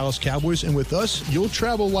partner of the Dallas Cowboys, and with us, you'll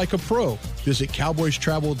travel like a pro. Visit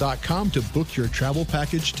cowboystravel.com to book your travel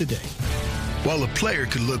package today. While a player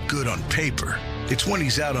could look good on paper, it's when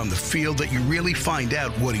he's out on the field that you really find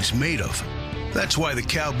out what he's made of. That's why the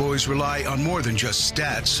Cowboys rely on more than just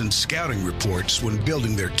stats and scouting reports when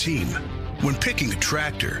building their team. When picking a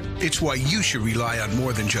tractor, it's why you should rely on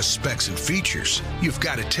more than just specs and features. You've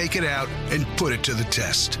got to take it out and put it to the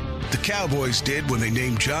test. The Cowboys did when they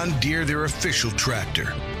named John Deere their official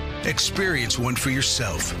tractor. Experience one for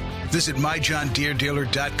yourself. Visit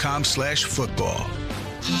myjohndeeredealer.com/football.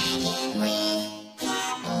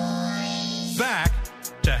 Back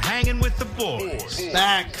to Hanging with the Boys.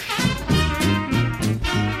 Back.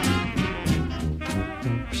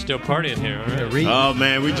 Still partying here, all right? Oh,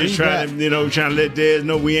 man, we just trying to let Dez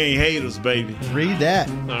know we ain't haters, baby. Read that.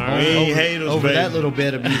 All We right. ain't haters, Over baby. that little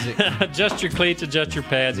bit of music. Adjust your cleats, adjust your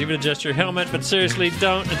pads, even adjust your helmet, but seriously,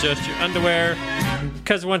 don't adjust your underwear,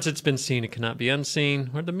 because once it's been seen, it cannot be unseen.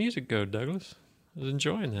 Where'd the music go, Douglas? I was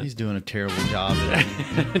enjoying that. He's doing a terrible job.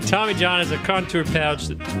 Tommy John is a contour pouch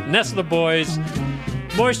that nestles the boys.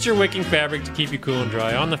 Moisture wicking fabric to keep you cool and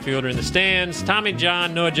dry on the field or in the stands. Tommy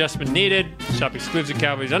John, no adjustment needed. Shop exclusive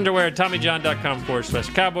Cowboys underwear at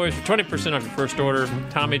TommyJohn.com/Cowboys for 20% off your first order.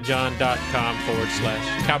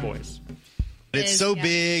 TommyJohn.com/Cowboys. It's so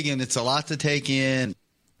big and it's a lot to take in.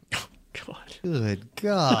 Good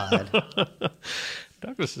God.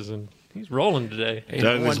 Douglas he's rolling today.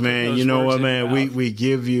 Douglas, man, you know what, man? We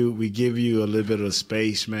give you a little bit of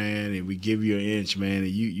space, man, and we give you an inch, man, and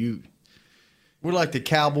you We're like the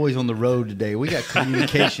Cowboys on the road today. We got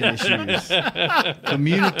communication issues.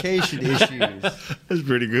 Communication issues. That's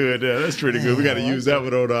pretty good. That's pretty good. We got to use that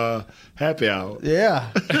one on happy hour.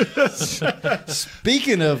 Yeah.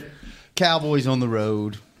 Speaking of Cowboys on the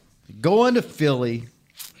road, going to Philly,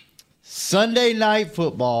 Sunday night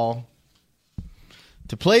football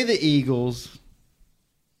to play the Eagles.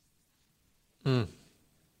 They're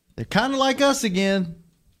kind of like us again.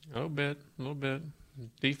 A little bit.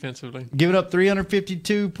 Defensively. Giving up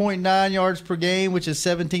 352.9 yards per game, which is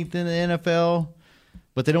 17th in the NFL.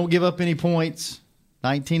 But they don't give up any points.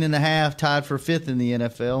 19.5, tied for 5th in the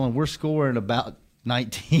NFL. And we're scoring about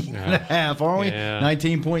 19.5, aren't we? Yeah.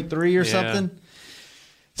 19.3 or something.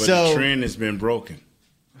 But So the trend has been broken.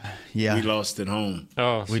 Yeah. We lost at home.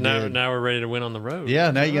 Oh, so We now did. we're ready to win on the road. Yeah,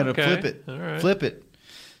 now you got to Okay. flip it. All right. Flip it.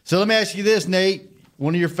 So let me ask you this, Nate.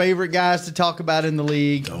 One of your favorite guys to talk about in the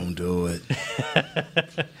league. Don't do it.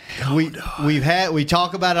 We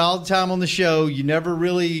talk about it all the time on the show. You never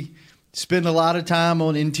really spend a lot of time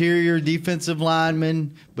on interior defensive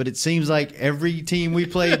linemen, but it seems like every team we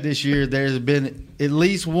played this year, there's been at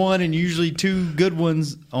least one and usually two good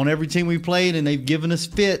ones on every team we played, and they've given us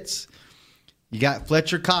fits. You got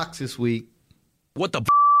Fletcher Cox this week. What the?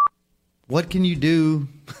 What can you do?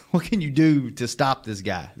 What can you do to stop this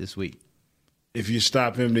guy this week? If you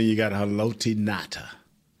stop him, then you got Haloti Ngata.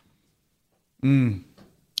 And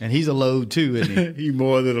he's a load too, isn't he? He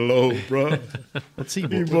more than a load, bro. What's he?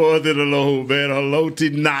 He more than a load, man.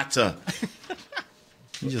 Haloti Ngata.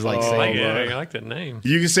 You just like I saying like, that. I like that name.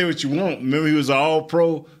 You can say what you want. Remember, he was an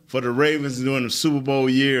All-Pro for the Ravens during the Super Bowl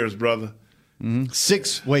years, brother.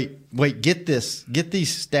 Wait, get this. Get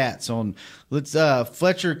these stats on. Let's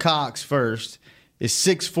Fletcher Cox first is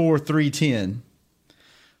 6'4", 310.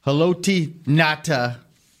 Haloti Ngata,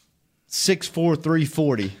 6'4",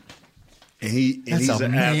 340. And he's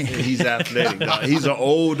man. athletic, dog. He's an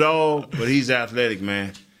old dog, but he's athletic,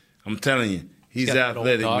 man. I'm telling you, he's Got that old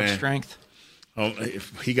athletic, dog man. strength.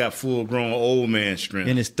 He got full-grown old man strength.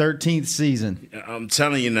 In his 13th season. I'm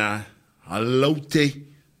telling you now, Haloti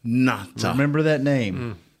Ngata. Remember that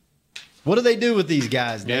name. What do they do with these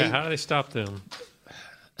guys, Yeah, Nate? how do they stop them?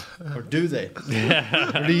 Or do they?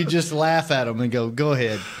 Or do you just laugh at them and go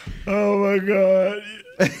ahead? Oh, my God.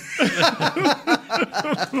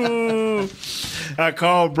 I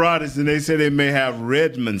called Broaddus, and they said they may have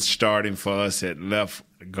Redmond starting for us at left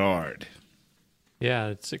guard. Yeah,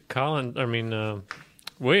 it's Connor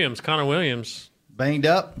Williams. Banged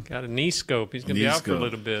up? Got a knee scope. He's going to be Knee out for a scope.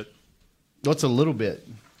 little bit. What's a little bit?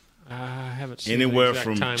 I haven't seen Anywhere the exact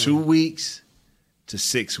from timing. 2 weeks to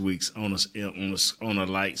 6 weeks on a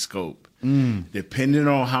light scope, depending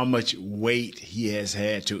on how much weight he has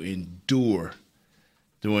had to endure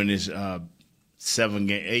during his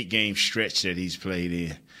 8 game stretch that he's played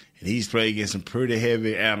in. And he's played against some pretty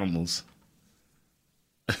heavy animals.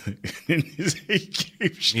 In his 8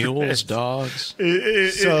 game stretch. Mules, dogs.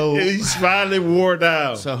 So he's finally wore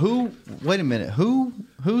down. So wait a minute.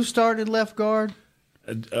 Who started left guard?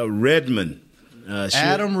 Redmond.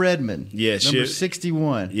 Adam Redmond. Yeah, number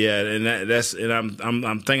 61. Yeah, and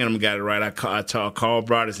I'm thinking I'm got it right. I called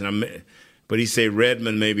Broadus, but he said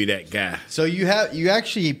Redmond may be that guy. So you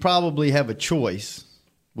actually probably have a choice,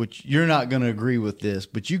 which you're not going to agree with this,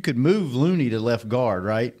 but you could move Looney to left guard,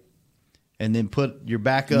 right? And then put your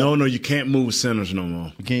backup. No, you can't move centers no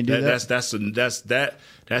more. You can't do that.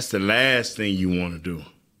 That's the last thing you want to do.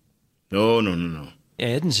 No. Yeah,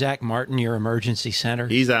 isn't Zach Martin your emergency center?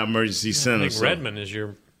 He's our emergency center. I think Redmond is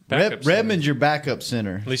your backup center. Redmond's your backup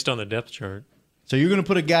center. At least on the depth chart. So you're going to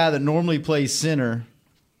put a guy that normally plays center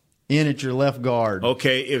in at your left guard.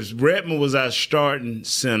 Okay, if Redmond was our starting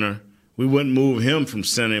center, we wouldn't move him from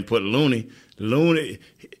center and put Looney. Looney,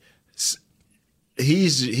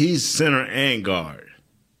 he's center and guard.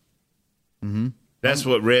 Mm-hmm. That's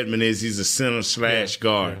what Redmond is. He's a center /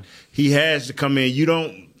 guard. Yeah. He has to come in. You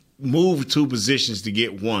don't move 2 positions to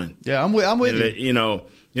get one. Yeah, I'm with you. You know,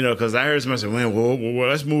 because I heard somebody say, "Man, well,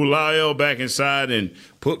 let's move Lyle back inside and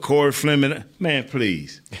put Corey Fleming." Man,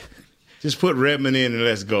 please, just put Redmond in and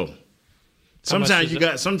let's go. Sometimes you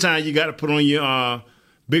got to put on your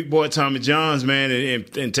big boy Tommy Johns, man,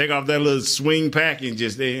 and take off that little swing pack and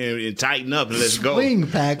just and tighten up and let's go. Swing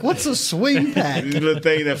pack? What's a swing pack? The little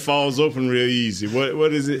thing that falls open real easy.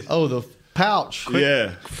 What is it? Oh, the pouch.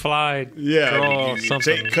 Quick fly. Yeah. Draw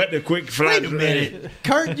something. Cut the quick fly. Wait a minute,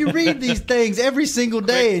 Kurt. You read these things every single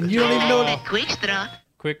day, and you don't even know.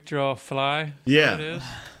 Quick draw fly. Yeah. It is.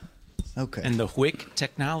 Okay. And the WHIC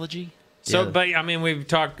technology. So, but I mean, we've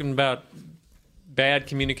talking about bad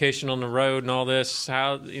communication on the road and all this.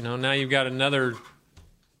 How now you've got another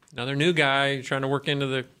new guy trying to work into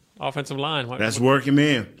the offensive line. That's working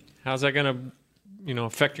in. How's that going to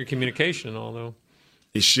affect your communication and all though?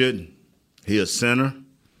 It shouldn't. He a center.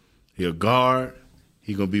 He a guard.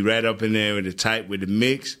 He gonna be right up in there with the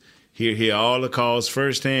mix. Hear all the calls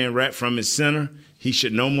firsthand right from his center. He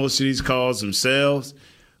should know most of these calls themselves.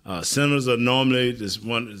 Centers are normally the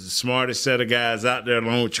smartest set of guys out there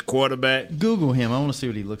along with your quarterback. Google him. I want to see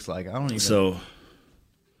what he looks like. I don't even. So,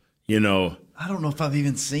 I don't know if I've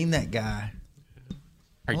even seen that guy.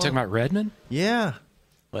 Are you talking about Redmond? Yeah.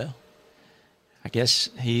 Well, I guess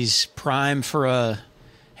he's prime for a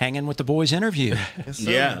hanging with the boys interview. So.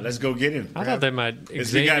 Yeah, let's go get him. I thought they might.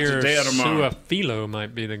 Xavier Su'a-Filo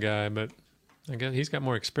might be the guy, but I guess he's got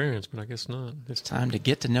more experience, but I guess not. It's time to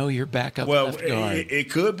get to know your backup left guard. It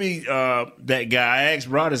could be that guy. I asked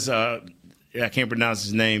Broadus, I can't pronounce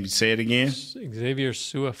his name. Say it again. Xavier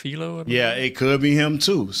Su'a-Filo? Yeah, it could be him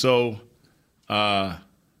too. So they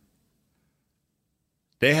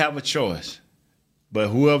have a choice. But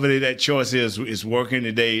whoever that choice is working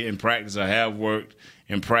today in practice or have worked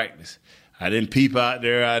in practice. I didn't peep out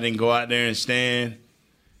there. I didn't go out there and stand.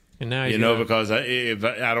 And now because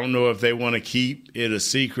I don't know if they want to keep it a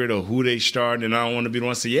secret or who they started, and I don't want to be the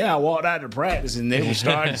one to say, "Yeah, I walked out to practice and they were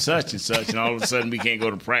starting such and such," and all of a sudden we can't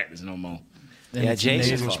go to practice no more. Yeah,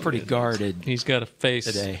 Jason was pretty guarded. He's got to face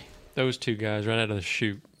today those 2 guys right out of the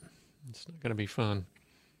chute. It's not going to be fun.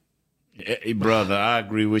 Hey, brother, I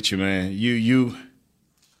agree with you, man. You.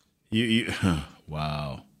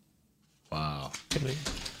 Wow.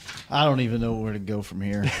 I don't even know where to go from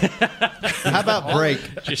here. How about break?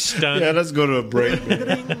 Just stunned. Yeah, let's go to a break.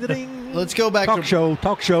 Let's go back to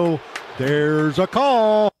talk show. There's a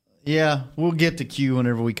call. Yeah, we'll get to Q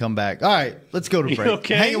whenever we come back. All right, let's go to break.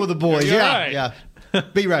 Okay? Hanging with the boys. You're Yeah.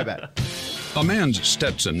 Be right back. A man's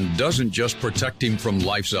Stetson doesn't just protect him from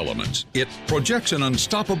life's elements. It projects an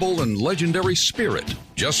unstoppable and legendary spirit,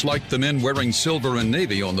 just like the men wearing silver and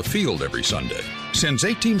navy on the field every Sunday. Since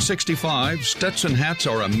 1865, Stetson hats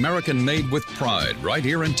are American-made with pride right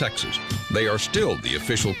here in Texas. They are still the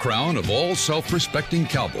official crown of all self-respecting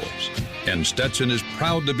cowboys. And Stetson is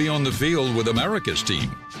proud to be on the field with America's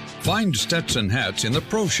team. Find Stetson hats in the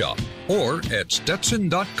Pro Shop or at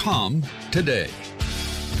Stetson.com today.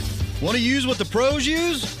 Want to use what the pros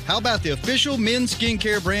use? How about the official men's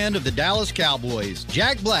skincare brand of the Dallas Cowboys,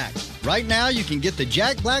 Jack Black? Right now, you can get the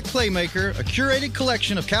Jack Black Playmaker, a curated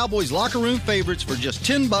collection of Cowboys locker room favorites for just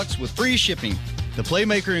 $10 with free shipping. The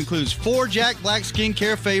Playmaker includes 4 Jack Black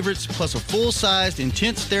skincare favorites, plus a full-sized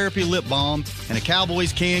Intense Therapy lip balm and a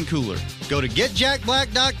Cowboys can cooler. Go to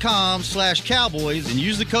getjackblack.com/Cowboys and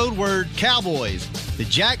use the code word Cowboys. The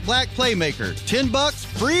Jack Black Playmaker, $10,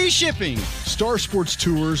 free shipping. Star Sports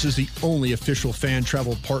Tours is the only official fan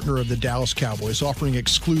travel partner of the Dallas Cowboys, offering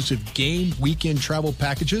exclusive game weekend travel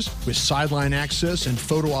packages with sideline access and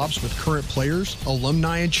photo ops with current players,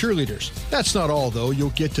 alumni, and cheerleaders. That's not all, though. You'll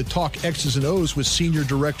get to talk X's and O's with Senior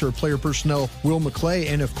Director of Player Personnel Will McClay,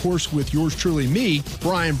 and of course with yours truly, me,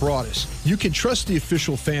 Brian Broaddus. You can trust the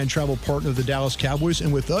official fan travel partner of the Dallas Cowboys,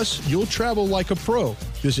 and with us, you'll travel like a pro.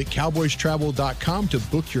 Visit cowboystravel.com to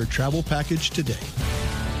book your travel package today.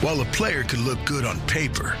 While a player can look good on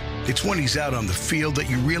paper, it's when he's out on the field that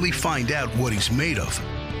you really find out what he's made of.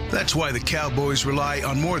 That's why the Cowboys rely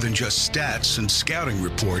on more than just stats and scouting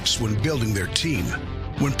reports when building their team.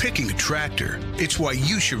 When picking a tractor, it's why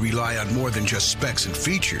you should rely on more than just specs and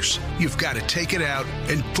features. You've got to take it out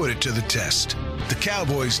and put it to the test. The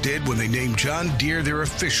Cowboys did when they named John Deere their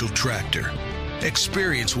official tractor.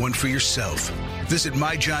 Experience one for yourself. Visit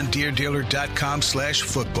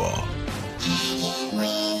myjohndeeredealer.com/football.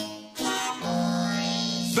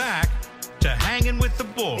 Back to Hanging with the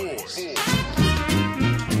Boys.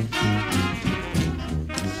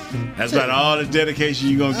 That's about all the dedication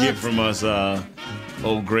you're going to get from us,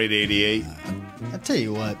 old great 88. I tell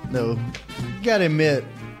you what, though, you got to admit,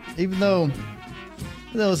 even though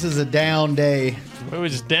this is a down day, we were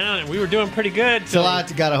just down. We were doing pretty good. It's a lot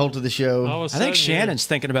that got a hold of the show. I think Shannon's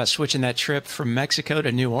thinking about switching that trip from Mexico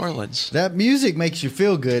to New Orleans. That music makes you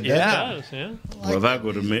feel good. Yeah, it does. Yeah. Well,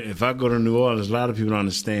 if I go to New Orleans, a lot of people don't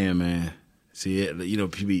understand, man. See,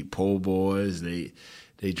 people eat po' boys. They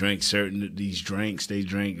drink these drinks. They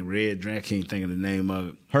drink red drink. I can't think of the name of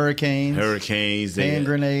it. Hurricanes. Hand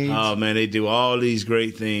grenades. Oh, man, they do all these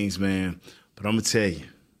great things, man. But I'm going to tell you,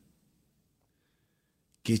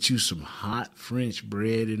 get you some hot French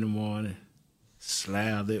bread in the morning,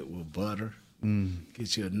 slather it with butter,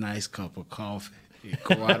 get you a nice cup of coffee, and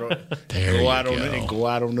go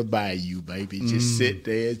out on the bayou, baby. Just sit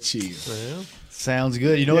there and chill. Well, sounds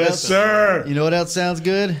good. You know what else? Sir. You know what else sounds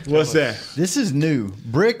good? What's that? This is new.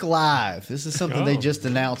 Brick Live. This is something they just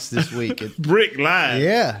announced this week. Brick Live?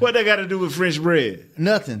 Yeah. What they got to do with French bread?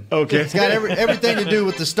 Nothing. Okay. It's got everything to do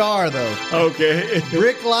with the Star, though. Okay.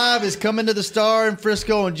 Brick Live is coming to the Star in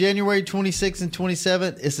Frisco on January 26th and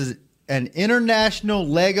 27th. This is an international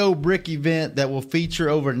Lego brick event that will feature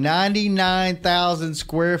over 99,000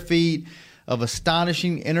 square feet of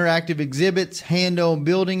astonishing interactive exhibits, hand-on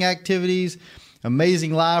building activities,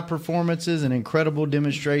 amazing live performances, and incredible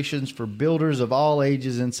demonstrations for builders of all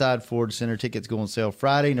ages inside Ford Center. Tickets go on sale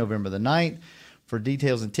Friday, November the 9th. For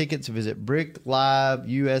details and tickets, visit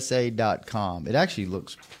brickliveusa.com. It actually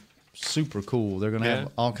looks super cool. They're going to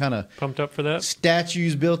have all kind of pumped up for that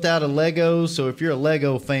statues built out of Legos. So if you're a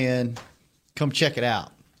Lego fan, come check it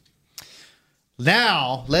out.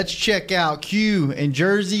 Now, let's check out Q in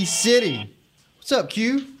Jersey City. What's up,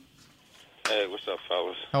 Q? Hey, what's up,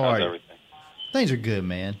 fellas? How are you? Everything? Things are good,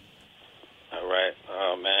 man. All right.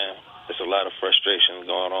 Oh, man. There's a lot of frustration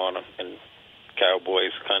going on in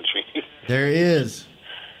Cowboys country. There is.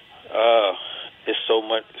 There's so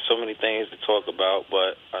many things to talk about,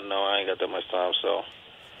 but I know I ain't got that much time, so.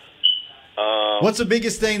 What's the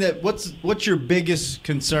biggest thing what's your biggest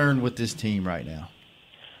concern with this team right now?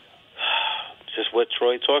 Just what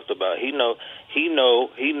Troy talked about. He know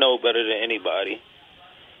better than anybody.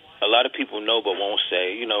 A lot of people know but won't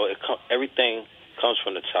say. Everything comes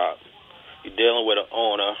from the top. You're dealing with an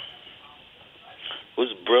owner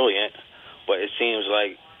who's brilliant, but it seems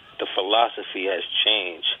like the philosophy has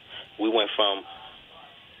changed. We went from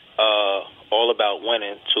all about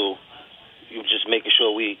winning to you just making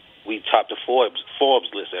sure we top the Forbes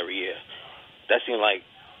list every year. That seemed like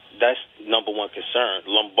that's number one concern.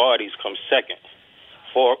 Lombardi's come second.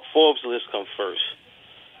 Forbes list come first.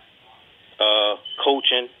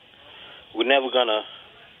 Coaching, we're never gonna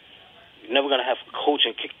have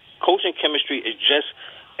coaching. Coaching chemistry is just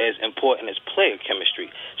as important as player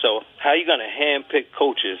chemistry. So how are you gonna handpick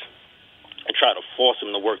coaches and try to force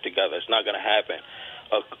them to work together? It's not gonna happen.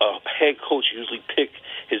 A head coach usually pick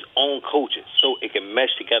his own coaches so it can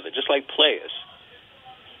mesh together, just like players.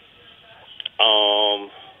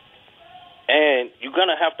 And you're going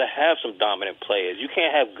to have some dominant players. You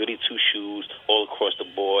can't have goody two-shoes all across the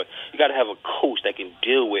board. You got to have a coach that can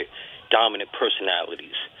deal with dominant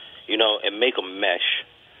personalities, and make them mesh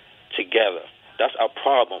together. That's our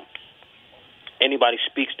problem. Anybody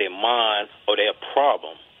speaks their mind or their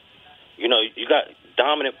problem. You got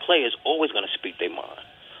dominant players always going to speak their mind,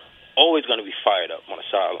 always going to be fired up on the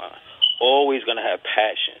sideline, always going to have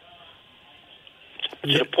passion.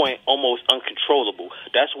 To the point, almost uncontrollable.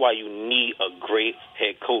 That's why you need a great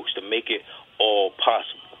head coach to make it all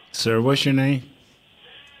possible. Sir, what's your name?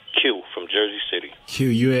 Q from Jersey City. Q,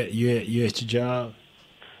 you at your job?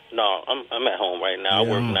 No, I'm at home right now. I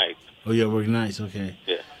work nights. Oh, you work nights? Okay.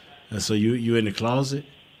 Yeah. So you in the closet?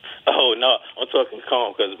 Oh, no. I'm talking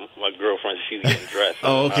calm because my girlfriend, she's getting dressed.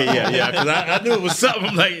 Oh, okay, yeah. Because I knew it was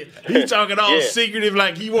something like he talking all secretive,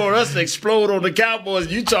 like he want us to explode on the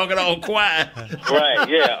Cowboys. You talking all quiet. Right,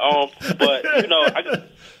 yeah. But, you know,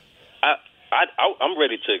 I'm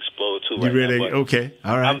ready to explode, too. You ready? Okay,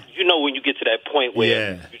 all right. You know when you get to that point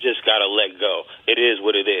where you just got to let go. It is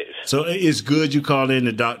what it is. So it's good you called in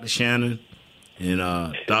to Dr. Shannon and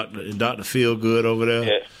Dr. Feelgood over there.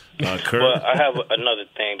 Yeah. Kurt. But I have another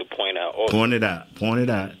thing to point out. Also. Point it out.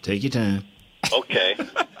 Take your time. Okay.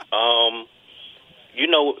 You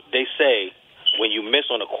know, they say when you miss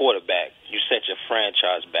on a quarterback, you set your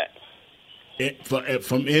franchise back.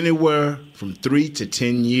 From anywhere from 3 to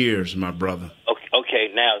 10 years, my brother.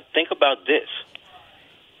 Okay, now think about this.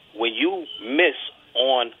 When you miss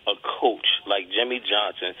on a coach like Jimmy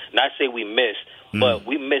Johnson, not say we missed, but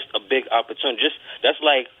we missed a big opportunity. That's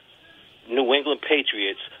like New England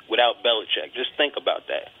Patriots without Belichick. Just think about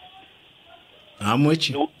that. I'm with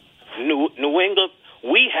you. New England,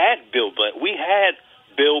 we had Bill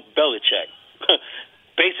Belichick.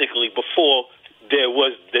 Basically, before there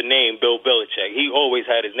was the name Bill Belichick. He always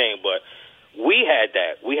had his name, but we had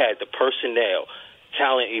that. We had the personnel,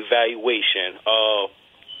 talent evaluation,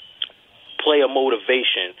 player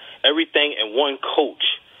motivation, everything in one coach.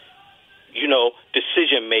 You know,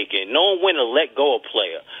 decision-making, knowing when to let go of a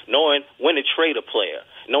player, knowing when to trade a player,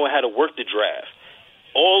 knowing how to work the draft.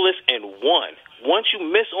 All this in one. Once you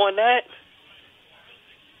miss on that,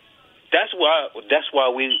 that's why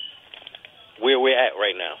where we're at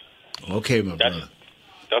right now. Okay, my brother.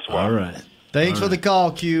 That's why. All right. Thanks for the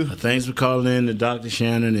call, Q. Thanks for calling in to Dr.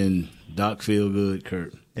 Shannon and Doc Feelgood,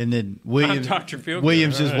 Kurt. And then Williams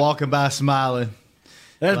just walking by smiling.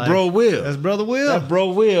 That's like, Bro Will. That's Brother Will. That's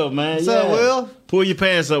Bro Will, man. What's up, Will? Pull your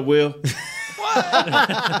pants up, Will.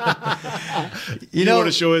 you want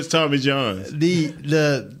to show his Tommy Johns.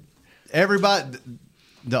 Everybody,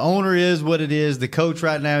 the owner is what it is. The coach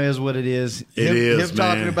right now is what it is. Him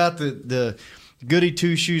talking about the goody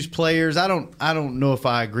two shoes players. I don't know if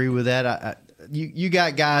I agree with that. You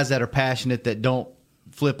got guys that are passionate that don't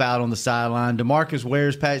flip out on the sideline. DeMarcus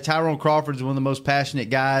Ware's passionate. Tyrone Crawford's one of the most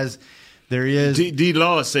passionate guys there is. D.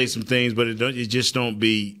 Law say some things, but it just don't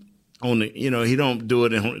be on the. You know, he don't do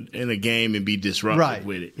it in a game and be disruptive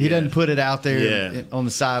with it. He doesn't put it out there on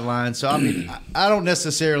the sideline. So I mean, I don't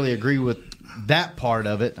necessarily agree with that part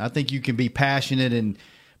of it. I think you can be passionate and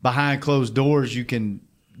behind closed doors you can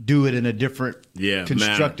do it in a different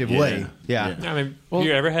constructive way. Yeah. I mean, have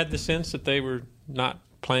you ever had the sense that they were not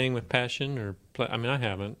playing with passion or I mean, I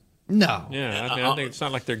haven't. No. Yeah, I mean, I think it's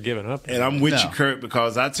not like they're giving up. And I'm with you, Kurt,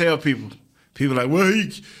 because I tell people like, well,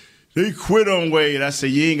 they quit on Wade. I say,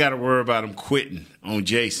 you ain't got to worry about him quitting on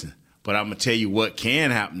Jason. But I'm going to tell you what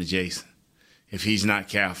can happen to Jason if he's not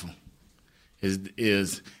careful.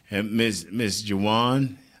 Is Miss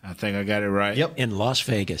Jawan, I think I got it right. Yep, in Las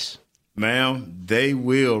Vegas. Ma'am, they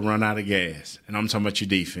will run out of gas. And I'm talking about your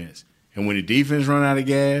defense. And when the defense run out of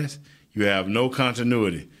gas, you have no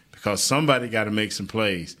continuity because somebody got to make some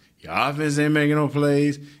plays. Your offense ain't making no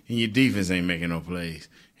plays, and your defense ain't making no plays,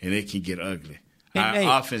 and it can get ugly.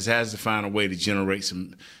 Our offense has to find a way to generate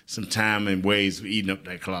some time and ways of eating up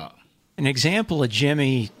that clock. An example of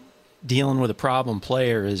Jimmy dealing with a problem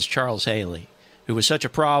player is Charles Haley, who was such a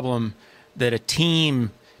problem that a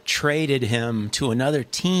team traded him to another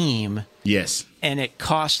team. Yes. And it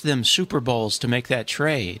cost them Super Bowls to make that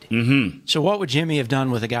trade. Mm-hmm. So what would Jimmy have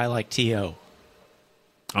done with a guy like T.O.?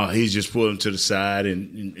 Oh, he just pulled him to the side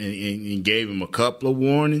and gave him a couple of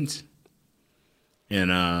warnings.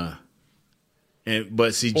 But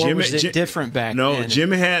see, Jimmy, was it different back then? No,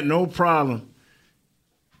 Jimmy had no problem.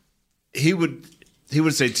 He would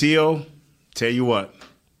say, T.O., tell you what,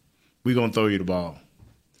 we're gonna throw you the ball,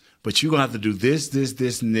 but you're gonna have to do this,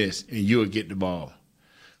 and this, and you'll get the ball.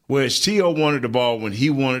 Whereas T.O. wanted the ball when he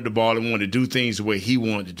wanted the ball and wanted to do things the way he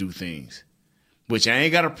wanted to do things, which I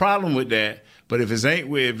ain't got a problem with that. But if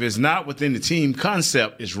it's not within the team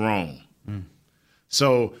concept, it's wrong. Mm.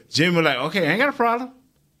 So Jimmy was like, okay, I ain't got a problem.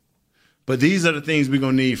 But these are the things we're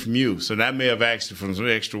going to need from you. So that may have asked for some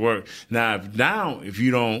extra work. Now, if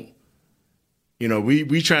you don't,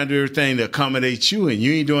 we try to do everything to accommodate you, and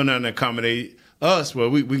you ain't doing nothing to accommodate us. Well,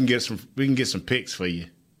 we can get some picks for you.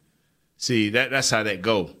 See, that's how that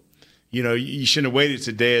go. You shouldn't have waited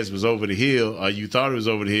till Dez was over the hill, or you thought it was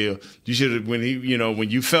over the hill. You should have when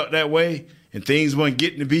you felt that way and things weren't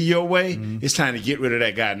getting to be your way. Mm-hmm. It's time to get rid of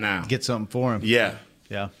that guy now. Get something for him. Yeah.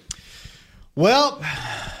 Well,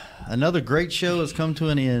 another great show has come to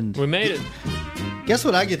an end. We made it. Guess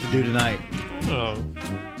what I get to do tonight?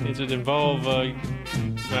 Does it involve? I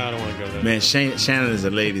don't want to go there. Man, Shannon is a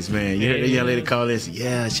ladies' man. You heard the young lady call this?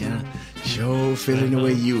 Yeah, Shannon. Sure feeling the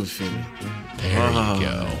way you were feeling. There you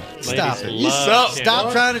go. Stop it. You suck.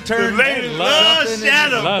 Stop trying to turn. The lady loves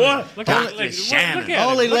Shannon, boy. Look Dr. at Shannon. it.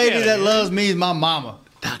 Only lady that loves me is my mama.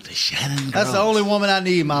 Dr. Shannon. That's the only woman I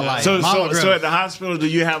need in my life. So Mama at the hospital, do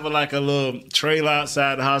you have a little trailer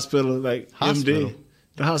outside the hospital, like Hospital? MD?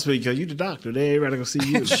 The hospital, because you the doctor. They ain't ready to go see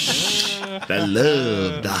you. That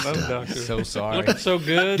love doctor. So sorry. Looking so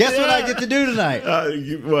good. Guess what I get to do tonight?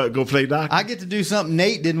 What? Go play doctor? I get to do something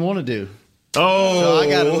Nate didn't want to do. Oh, So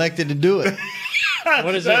I got elected to do it.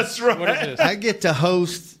 What is That's this? right. What is this? I get to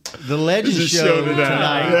host the Legend The Show show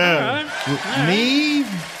tonight. tonight.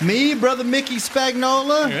 Me, brother Mickey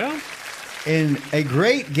Spagnola, Yeah. and a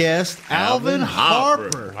great guest, Alvin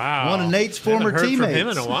Harper. Wow. One of Nate's Haven't former heard from teammates. him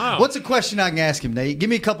in a while. What's a question I can ask him, Nate? Give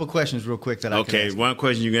me a couple questions real quick that I can Okay, ask. one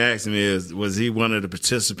question you can ask him is: was he one of the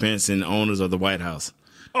participants and owners of the White House?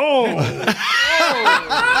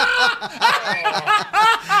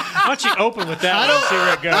 Why don't you open with that one and see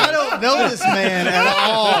where it goes? I don't know this man at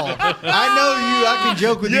all. I know you. I can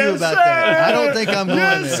joke with you about that. I don't think I'm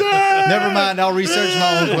going there. Never mind. I'll research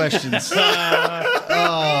my own questions.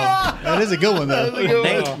 That is a good one,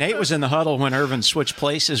 though. Nate was in the huddle when Irvin switched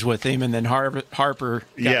places with him, and then Harper got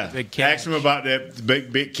the big catch. Ask him about that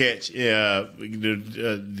big catch.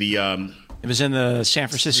 It was in the San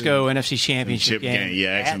Francisco NFC Championship game. Yeah,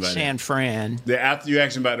 ask him at about San Fran. After you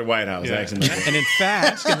ask him about the White House, ask him about that. And in fact,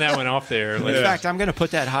 asking that one off there. In fact, I'm going to put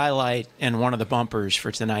that highlight in one of the bumpers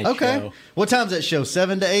for tonight's show. What time's that show?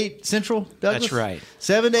 7 to 8 Central, Douglas? That's right.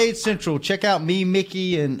 7 to 8 Central. Check out me,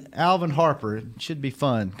 Mickey, and Alvin Harper. It should be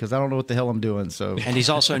fun because I don't know what the hell I'm doing. So, And he's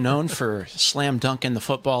also known for slam dunking the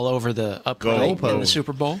football over the upright in the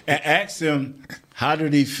Super Bowl. And ask him, how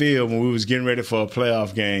did he feel when we was getting ready for a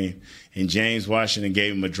playoff game and James Washington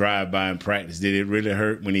gave him a drive-by in practice? Did it really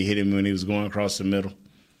hurt when he hit him when he was going across the middle?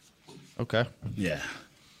 Okay. Yeah.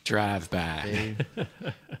 Drive-by. All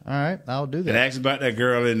right, I'll do that. And ask about that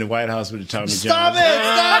girl in the White House with the Tommy John. Stop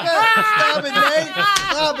it, Nate.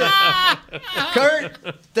 Stop it. Kurt,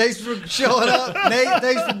 thanks for showing up. Nate,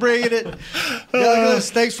 thanks for bringing it.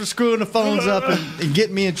 Douglas, thanks for screwing the phones up and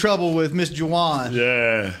getting me in trouble with Miss Juwan.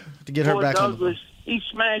 Yeah. To get her Poor back Douglas, he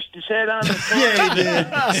smashed his head on the toilet.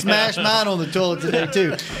 Yeah, he did. Smashed mine on the toilet today,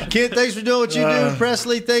 too. Kent, thanks for doing what you do.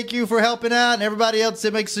 Presley, thank you for helping out. And everybody else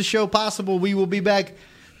that makes the show possible. We will be back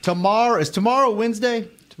tomorrow. Is tomorrow Wednesday?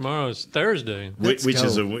 Tomorrow is Thursday. Which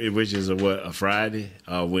is a what? A Friday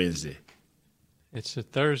or Wednesday? It's a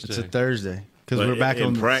Thursday. It's a Thursday. Because But we're back in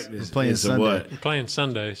on practice, we're playing it's a Sunday. what? We're playing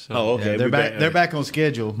Sunday. So. Oh, okay. Yeah, they're back on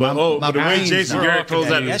schedule. But, but the way brain's Jason not- Garrett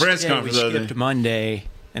closed out the press Yesterday conference we the other skipped Monday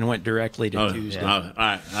and went directly to Tuesday. All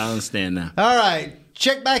right, I understand now. All right.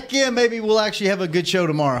 Check back in. Maybe we'll actually have a good show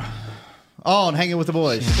tomorrow. On Hanging with the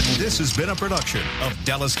Boys. This has been a production of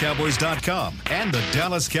DallasCowboys.com and the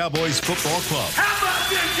Dallas Cowboys Football Club. How about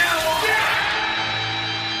this, Cowboys?